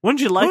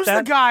 Wouldn't you like Who's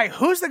that?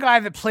 Who's the guy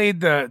that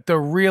played the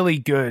really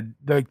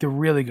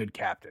good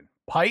captain?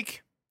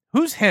 Pike?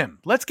 Who's him?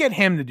 Let's get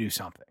him to do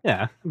something.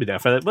 Yeah, I'd be down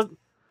for that. But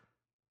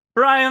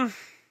Brian,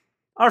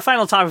 our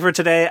final topic for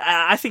today,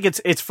 I think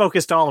it's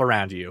focused all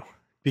around you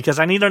because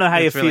I need to know how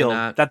It's you really feel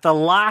not. that the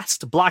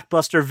last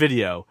Blockbuster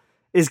video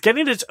is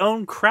getting its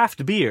own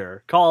craft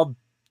beer called,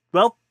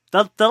 well,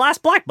 the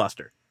last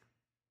Blockbuster,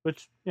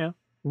 which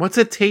What's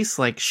it taste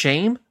like?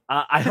 Shame?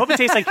 I hope it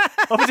tastes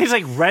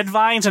like red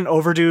vines and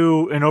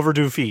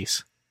overdue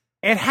feast.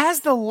 It has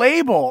the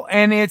label,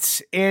 and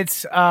it's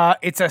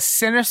a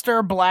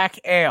sinister black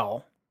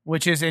ale,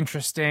 which is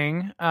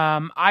interesting.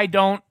 I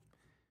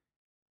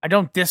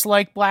don't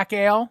dislike black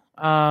ale.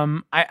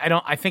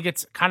 I think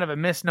it's kind of a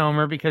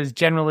misnomer because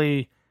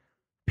generally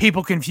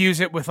people confuse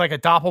it with like a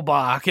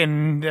Doppelbock,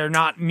 and they're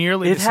not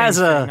nearly the same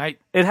thing.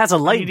 It has a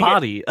need light to get-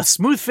 body, a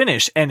smooth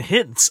finish, and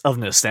hints of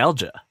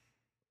nostalgia.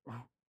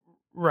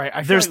 Right.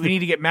 I feel There's like we need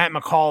to get Matt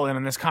McCall in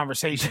on this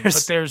conversation.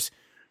 But there's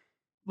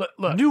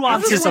look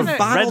Nuances of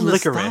Bottle red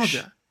licorice.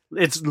 nostalgia.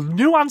 It's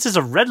nuances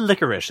of red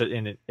licorice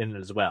in it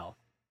as well.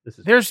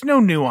 There's no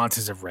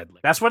nuances of red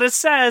liquor. That's what it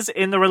says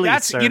in the release.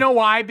 That's sir. you know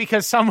why?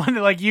 Because someone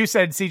like you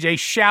said, CJ,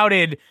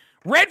 shouted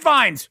red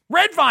vines,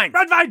 red vines,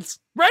 red vines,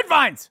 red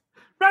vines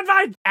red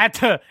vines. at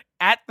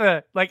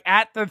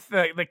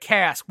the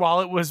cask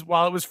while it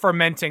was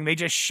fermenting. They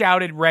just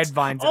shouted red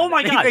vines. Oh at my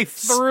it. God.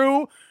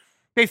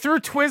 They threw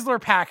Twizzler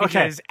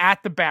packages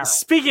at the barrel.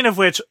 Speaking of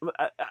which,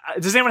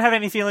 does anyone have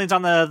any feelings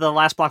on the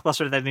last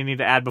Blockbuster that they need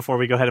to add before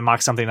we go ahead and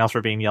mock something else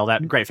for being yelled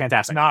at? Great,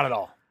 fantastic. Not at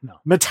all. No.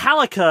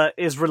 Metallica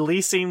is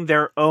releasing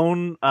their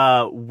own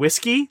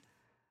whiskey.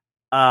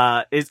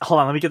 Hold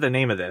on, let me get the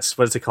name of this.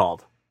 What is it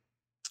called?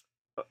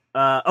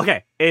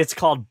 Okay, it's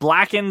called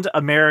Blackened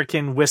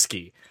American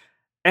Whiskey.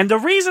 And the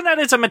reason that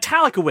it's a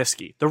Metallica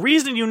whiskey, the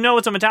reason you know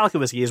it's a Metallica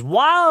whiskey is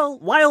while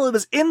it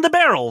was in the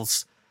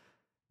barrels,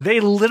 they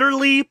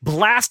literally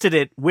blasted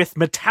it with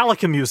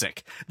Metallica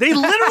music. They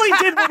literally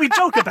did what we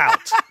joke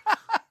about.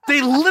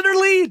 They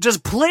literally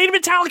just played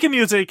Metallica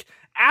music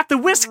at the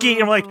whiskey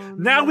and were like,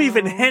 now we've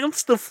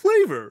enhanced the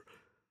flavor.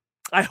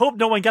 I hope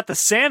no one got the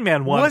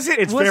Sandman one.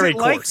 It's very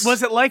coarse.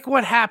 Was it like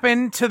what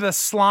happened to the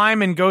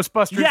slime in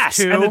Ghostbusters 2? Yes,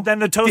 and then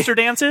the toaster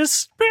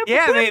dances.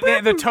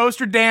 Yeah, the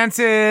toaster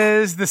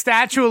dances, the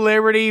Statue of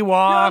Liberty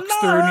walks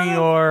through New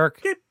York.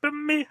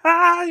 Keeping me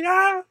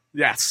higher.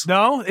 Yes.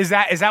 No? Is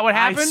that what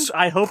happened?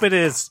 I hope it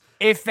is.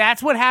 If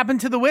that's what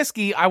happened to the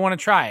whiskey, I want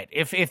to try it.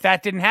 If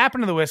that didn't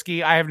happen to the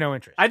whiskey, I have no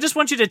interest. I just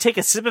want you to take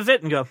a sip of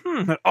it and go,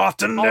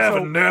 often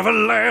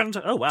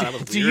Neverland. Oh, wow, that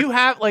was weird. Do you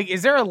have,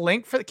 is there a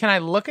link for, can I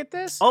look at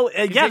this? Oh,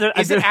 yeah.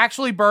 Is it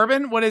actually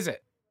bourbon? What is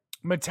it?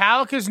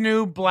 Metallica's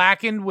new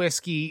blackened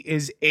whiskey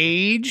is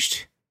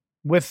aged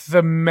with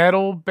the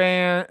metal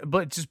band,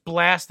 but just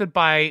blasted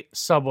by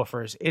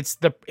subwoofers. It's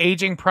the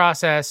aging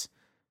process.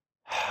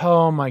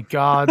 Oh my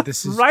God,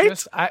 this is right?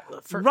 Just,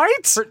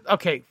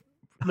 okay,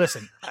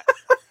 listen.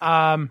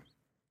 Oh,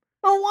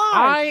 why?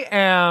 I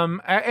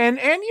am, and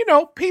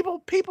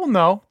people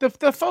know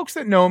the folks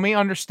that know me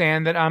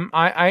understand that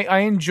I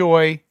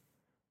enjoy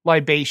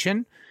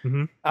libation.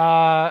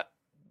 Mm-hmm.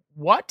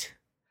 What?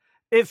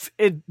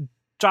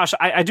 Josh,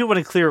 I do want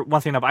to clear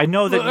one thing up. I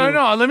know that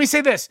no. Let me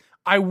say this.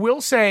 I will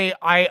say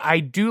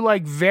I do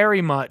like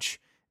very much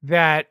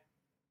that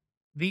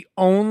the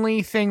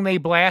only thing they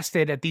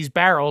blasted at these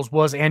barrels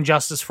was "And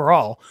Justice for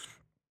All."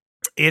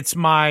 It's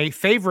my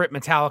favorite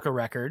Metallica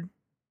record.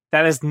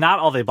 that is not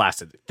all they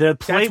blasted.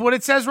 That's what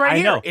it says right I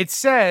here. know. It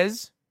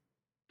says,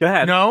 Go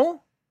ahead.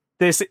 no.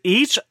 This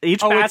each batch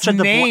It's of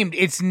the named.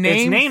 It's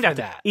named for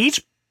after that.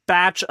 each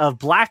batch of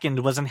Blackened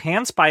was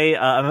enhanced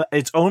by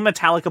its own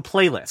Metallica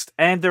playlist,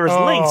 and there is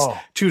links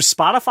to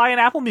Spotify and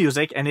Apple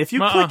Music. And if you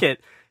click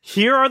it,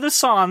 here are the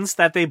songs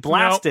that they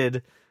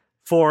blasted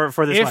for this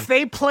one. If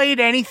they played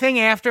anything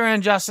after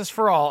 "And Justice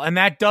for All," and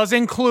that does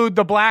include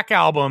the Black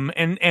Album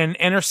and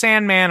Enter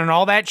Sandman and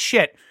all that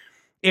shit,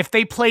 if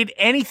they played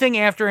anything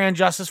after "And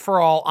Justice for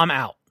All," I'm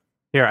out.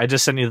 Here, I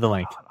just sent you the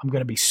link. I'm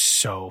gonna be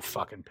so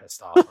fucking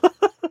pissed off.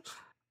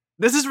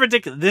 This is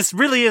ridiculous. This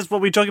really is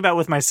what we talk about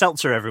with my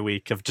seltzer every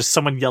week of just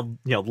someone yelled,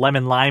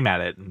 lemon lime at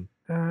it. And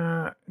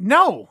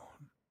No,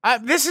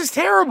 this is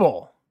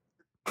terrible.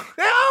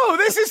 No,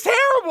 this is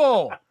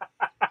terrible.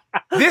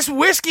 This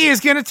whiskey is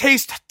going to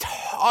taste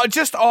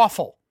just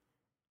awful.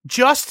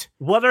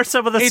 what are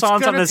some of the It's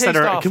songs on gonna this that taste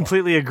are awful.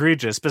 completely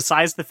egregious,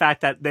 besides the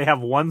fact that they have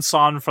one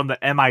song from the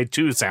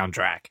MI2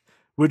 soundtrack,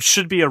 which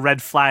should be a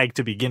red flag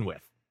to begin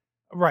with?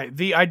 Right.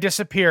 The "I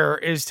Disappear"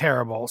 is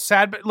terrible.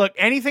 Sad, but look,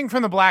 anything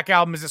from the Black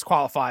Album is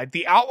disqualified.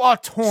 The Outlaw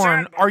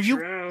Torn, are you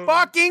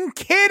fucking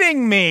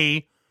kidding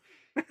me?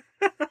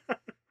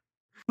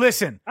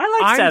 Listen, I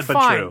like I'm Sad But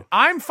fine. True.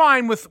 I'm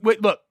fine with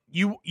look,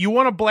 you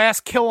want to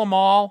blast Kill 'Em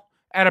All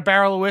at a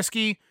barrel of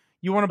whiskey?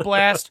 You want to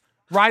blast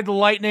Ride the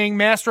Lightning,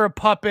 Master of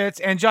Puppets,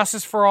 and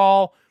Justice for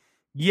All?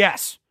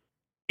 Yes.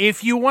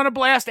 If you want to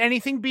blast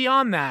anything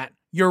beyond that,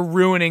 you're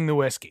ruining the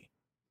whiskey.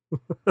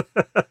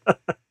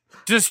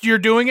 Just you're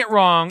doing it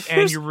wrong,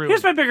 and you're ruining.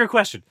 Here's my bigger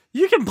question: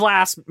 you can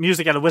blast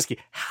music out of whiskey.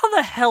 How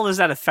the hell does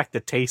that affect the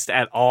taste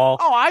at all?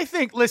 Oh, I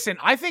think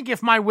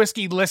if my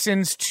whiskey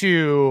listens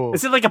to,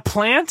 Is it like a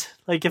plant?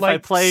 Like if I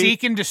play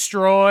Seek and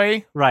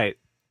Destroy, right,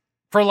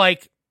 for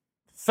like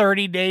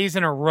 30 days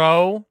in a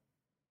row,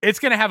 it's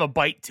gonna have a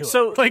bite to it.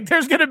 So like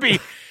there's gonna be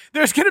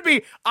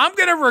I'm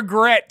gonna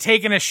regret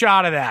taking a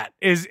shot of that.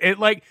 Is it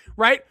like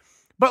right?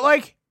 But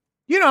like,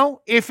 you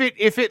know, if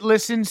it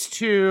listens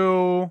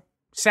to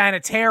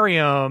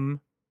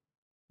Sanitarium,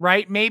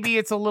 right? Maybe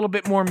it's a little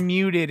bit more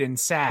muted and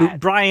sad.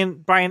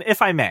 Brian,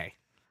 if I may,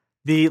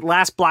 the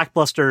last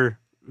blockbuster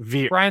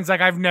veer. Brian's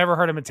like, I've never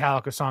heard a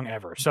Metallica song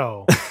ever.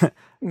 So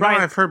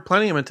Brian, I've heard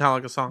plenty of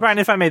Metallica songs. Brian,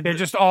 if I may, they're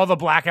just all the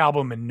Black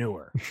Album and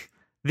newer.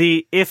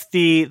 the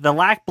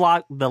last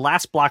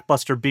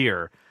blockbuster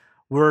beer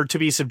were to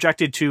be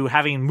subjected to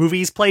having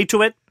movies played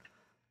to it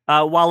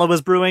while it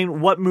was brewing,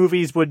 what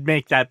movies would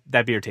make that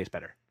beer taste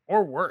better?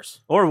 Or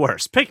worse. Or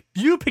worse. Pick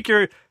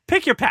your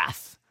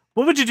path.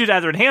 What would you do to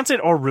either enhance it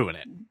or ruin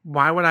it?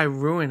 Why would I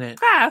ruin it?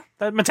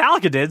 That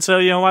Metallica did. So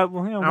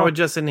I would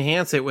just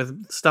enhance it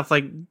with stuff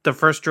like the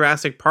first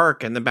Jurassic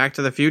Park and the Back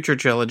to the Future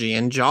trilogy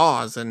and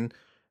Jaws and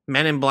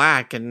Men in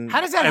Black and how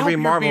does that every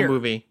help Marvel your beer?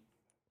 movie.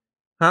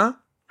 Huh?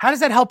 How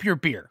does that help your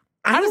beer?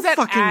 I How don't does that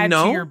fucking add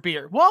know. to your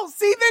beer? Well,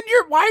 see, then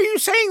why are you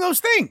saying those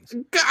things?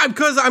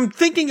 Because I'm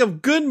thinking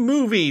of good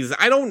movies.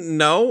 I don't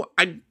know.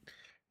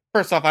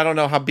 First off, I don't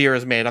know how beer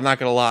is made. I'm not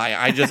gonna lie.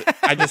 I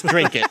just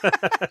drink it.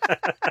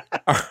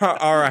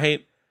 All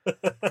right.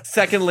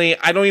 Secondly,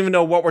 I don't even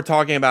know what we're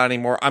talking about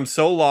anymore. I'm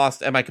so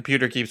lost, and my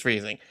computer keeps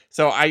freezing.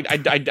 So I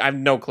have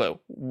no clue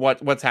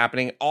what's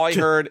happening. All I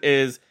heard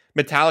is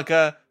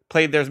Metallica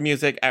played their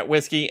music at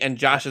Whiskey, and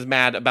Josh is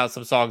mad about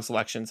some song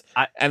selections,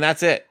 and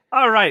that's it.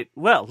 All right.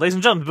 Well, ladies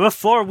and gentlemen,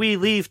 before we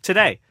leave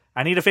today,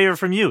 I need a favor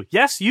from you.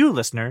 Yes, you,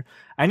 listener.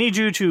 I need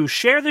you to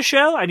share the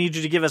show. I need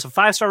you to give us a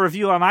 5-star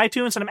review on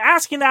iTunes. And I'm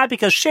asking that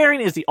because sharing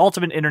is the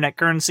ultimate internet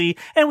currency,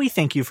 and we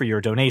thank you for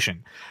your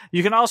donation.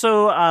 You can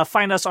also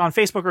find us on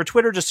Facebook or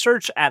Twitter. Just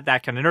search at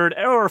That Kind of Nerd,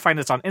 or find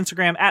us on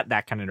Instagram at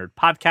That Kind of Nerd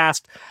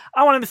Podcast.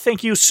 I want to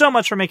thank you so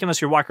much for making us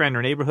your walk around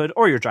your neighborhood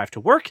or your drive to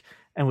work,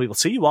 and we will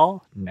see you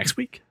all next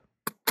week.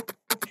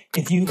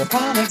 If you love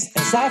comics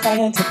and sci-fi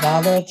and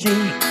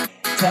technology,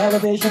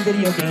 television,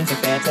 video games, and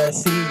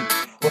fantasy,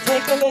 well,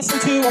 take a listen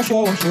to our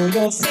show, I'm sure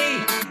you'll see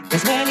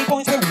there's many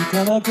points where we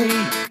can agree.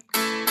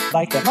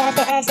 Like that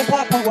Martha as the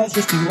plot point was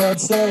just too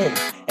absurd,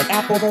 and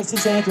Apple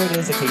versus Android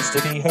is a case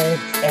to be heard,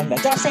 and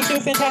that Doctor Strange 2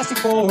 Fantastic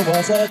Four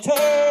was a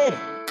turd.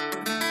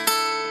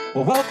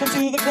 Well, welcome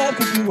to the club,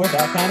 because you are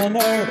that kind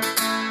of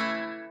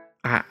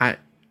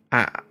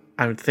nerd.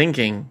 I'm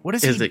thinking, What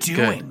is he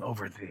doing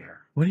over there?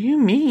 What do you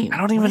mean? I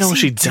don't even know what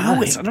she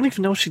does. I don't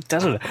even know what she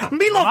does. Meatloaf,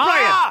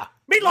 Brian!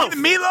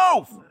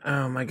 Meatloaf!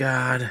 Oh my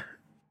god.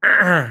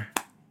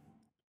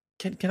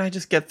 Can I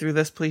just get through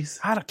this, please?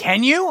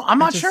 Can you? I'm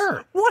not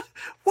sure.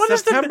 What is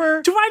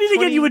September do I need to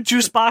get you a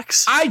juice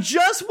box? I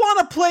just want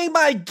to play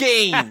my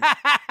game.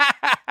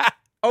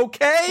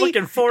 Okay?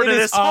 Looking forward to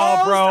this.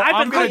 Oh, bro, I've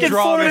I'm been going to looking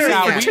draw forward this to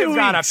out. it for 2 We've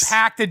got a weeks.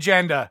 packed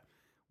agenda.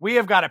 We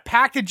have got a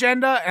packed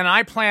agenda, and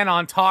I plan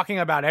on talking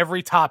about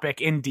every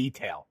topic in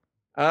detail.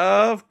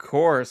 Of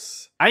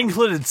course. I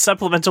included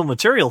supplemental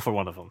material for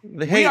one of them.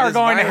 We are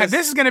going to have,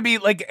 this is going to be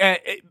like,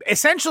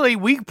 essentially,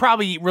 we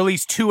probably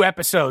release 2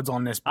 episodes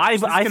on this. I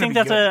think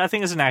that's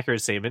an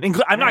accurate statement.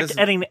 I'm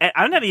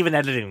not even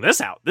editing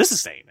this out. This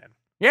is staying in.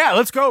 Yeah,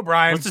 let's go,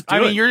 Brian. Let's just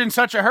do it. You're in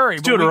such a hurry.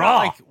 Let's do it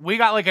raw. We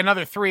got like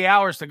another 3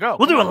 hours to go.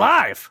 We'll do it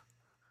live.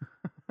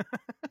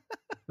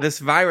 This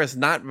virus,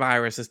 not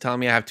virus, is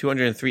telling me I have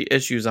 203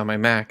 issues on my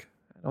Mac.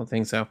 I don't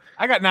think so.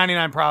 I got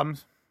 99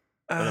 problems.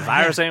 But the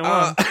virus ain't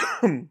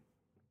one.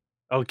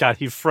 Oh god,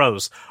 he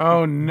froze.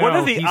 Oh no! What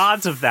are the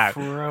odds of that?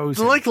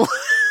 Frozen. Like,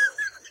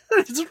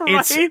 it's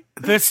right.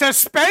 The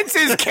suspense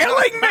is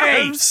killing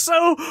me.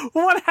 So,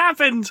 what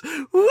happened?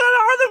 What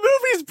are the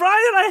movies, Brian?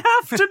 I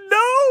have to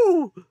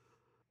know.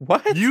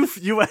 What? You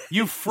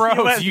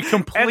froze. You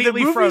completely and the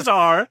movies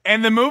froze.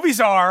 And the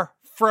movies are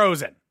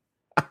Frozen.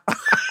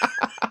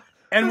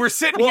 And we're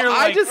sitting here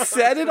like, I just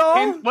said it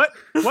all? What?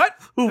 What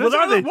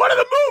are they? What are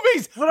the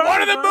movies? What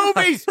are the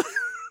movies?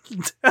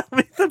 Tell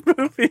me the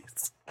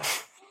movies.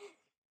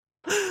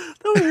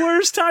 The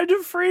worst time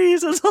to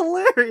freeze is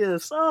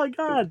hilarious. Oh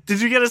god!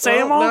 Did you get to say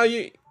them all?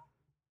 No,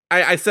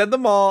 I said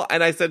them all,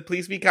 and I said,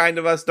 "Please be kind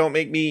of us. Don't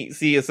make me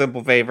see a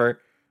simple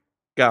favor."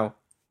 Go.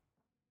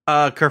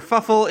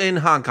 Kerfuffle in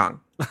Hong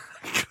Kong.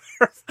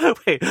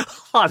 Wait,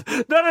 hold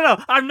on.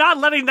 No. I'm not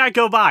letting that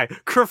go by.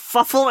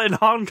 Kerfuffle in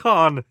Hong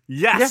Kong.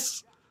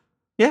 Yes.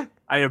 Yeah.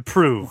 I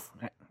approve.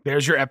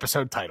 There's your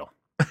episode title.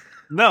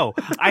 No,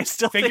 I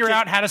still Figure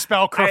out how to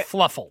spell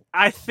kerfluffle.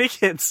 I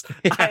think it's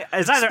it's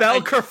either spell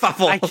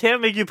kerfuffle. I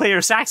can't make you play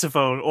your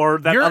saxophone or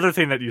that other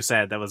thing that you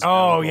said that was.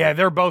 Oh yeah,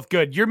 they're both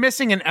good. You're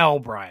missing an L,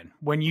 Brian.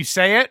 When you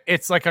say it,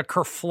 it's like a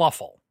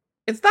kerfluffle.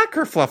 It's not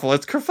kerfluffle.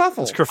 It's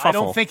kerfuffle. It's kerfuffle. I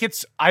don't think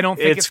it's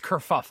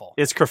kerfuffle.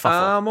 It's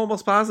kerfuffle. I'm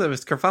almost positive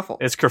it's kerfuffle.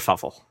 It's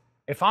kerfuffle.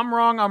 If I'm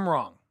wrong, I'm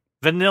wrong.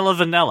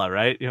 Vanilla,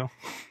 right?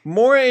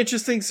 More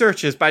interesting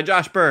searches by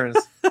Josh Burns.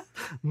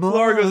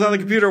 Laura goes on the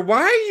computer.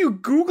 Why are you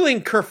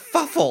Googling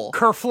kerfuffle?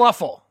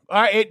 Kerfluffle.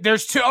 All right,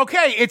 there's two.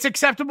 Okay, it's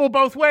acceptable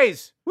both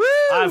ways. Woo!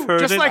 I've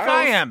heard Just it like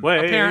I both am,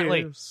 ways.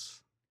 apparently.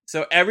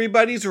 So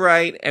everybody's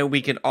right, and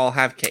we can all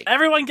have cake.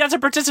 Everyone gets a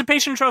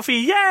participation trophy.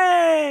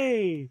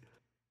 Yay!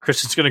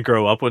 Christian's gonna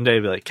grow up one day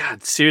and be like,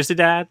 God, seriously,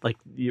 Dad? Like,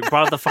 you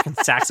brought out the fucking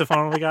saxophone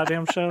on the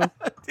goddamn show?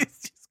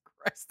 Jesus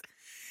Christ.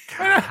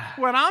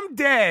 When I'm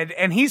dead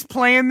and he's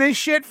playing this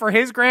shit for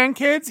his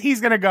grandkids,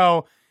 he's gonna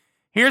go,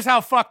 here's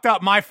how fucked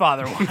up my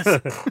father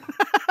was.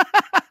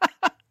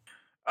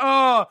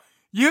 Oh,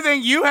 you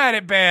think you had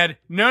it bad?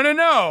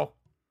 No.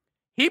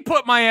 He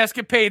put my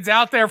escapades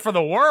out there for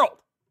the world.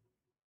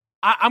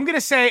 I'm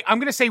gonna say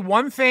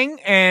one thing,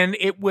 and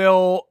it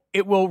will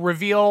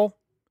reveal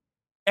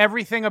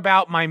everything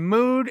about my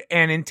mood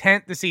and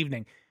intent this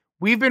evening.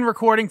 We've been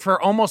recording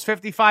for almost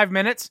 55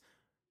 minutes.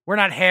 We're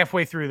not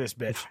halfway through this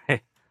bitch.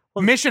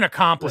 Well, mission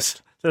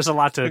accomplished. There's a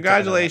lot to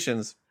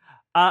Congratulations.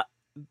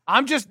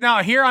 I'm just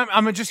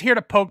here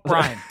to poke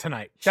Brian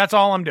tonight. That's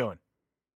all I'm doing.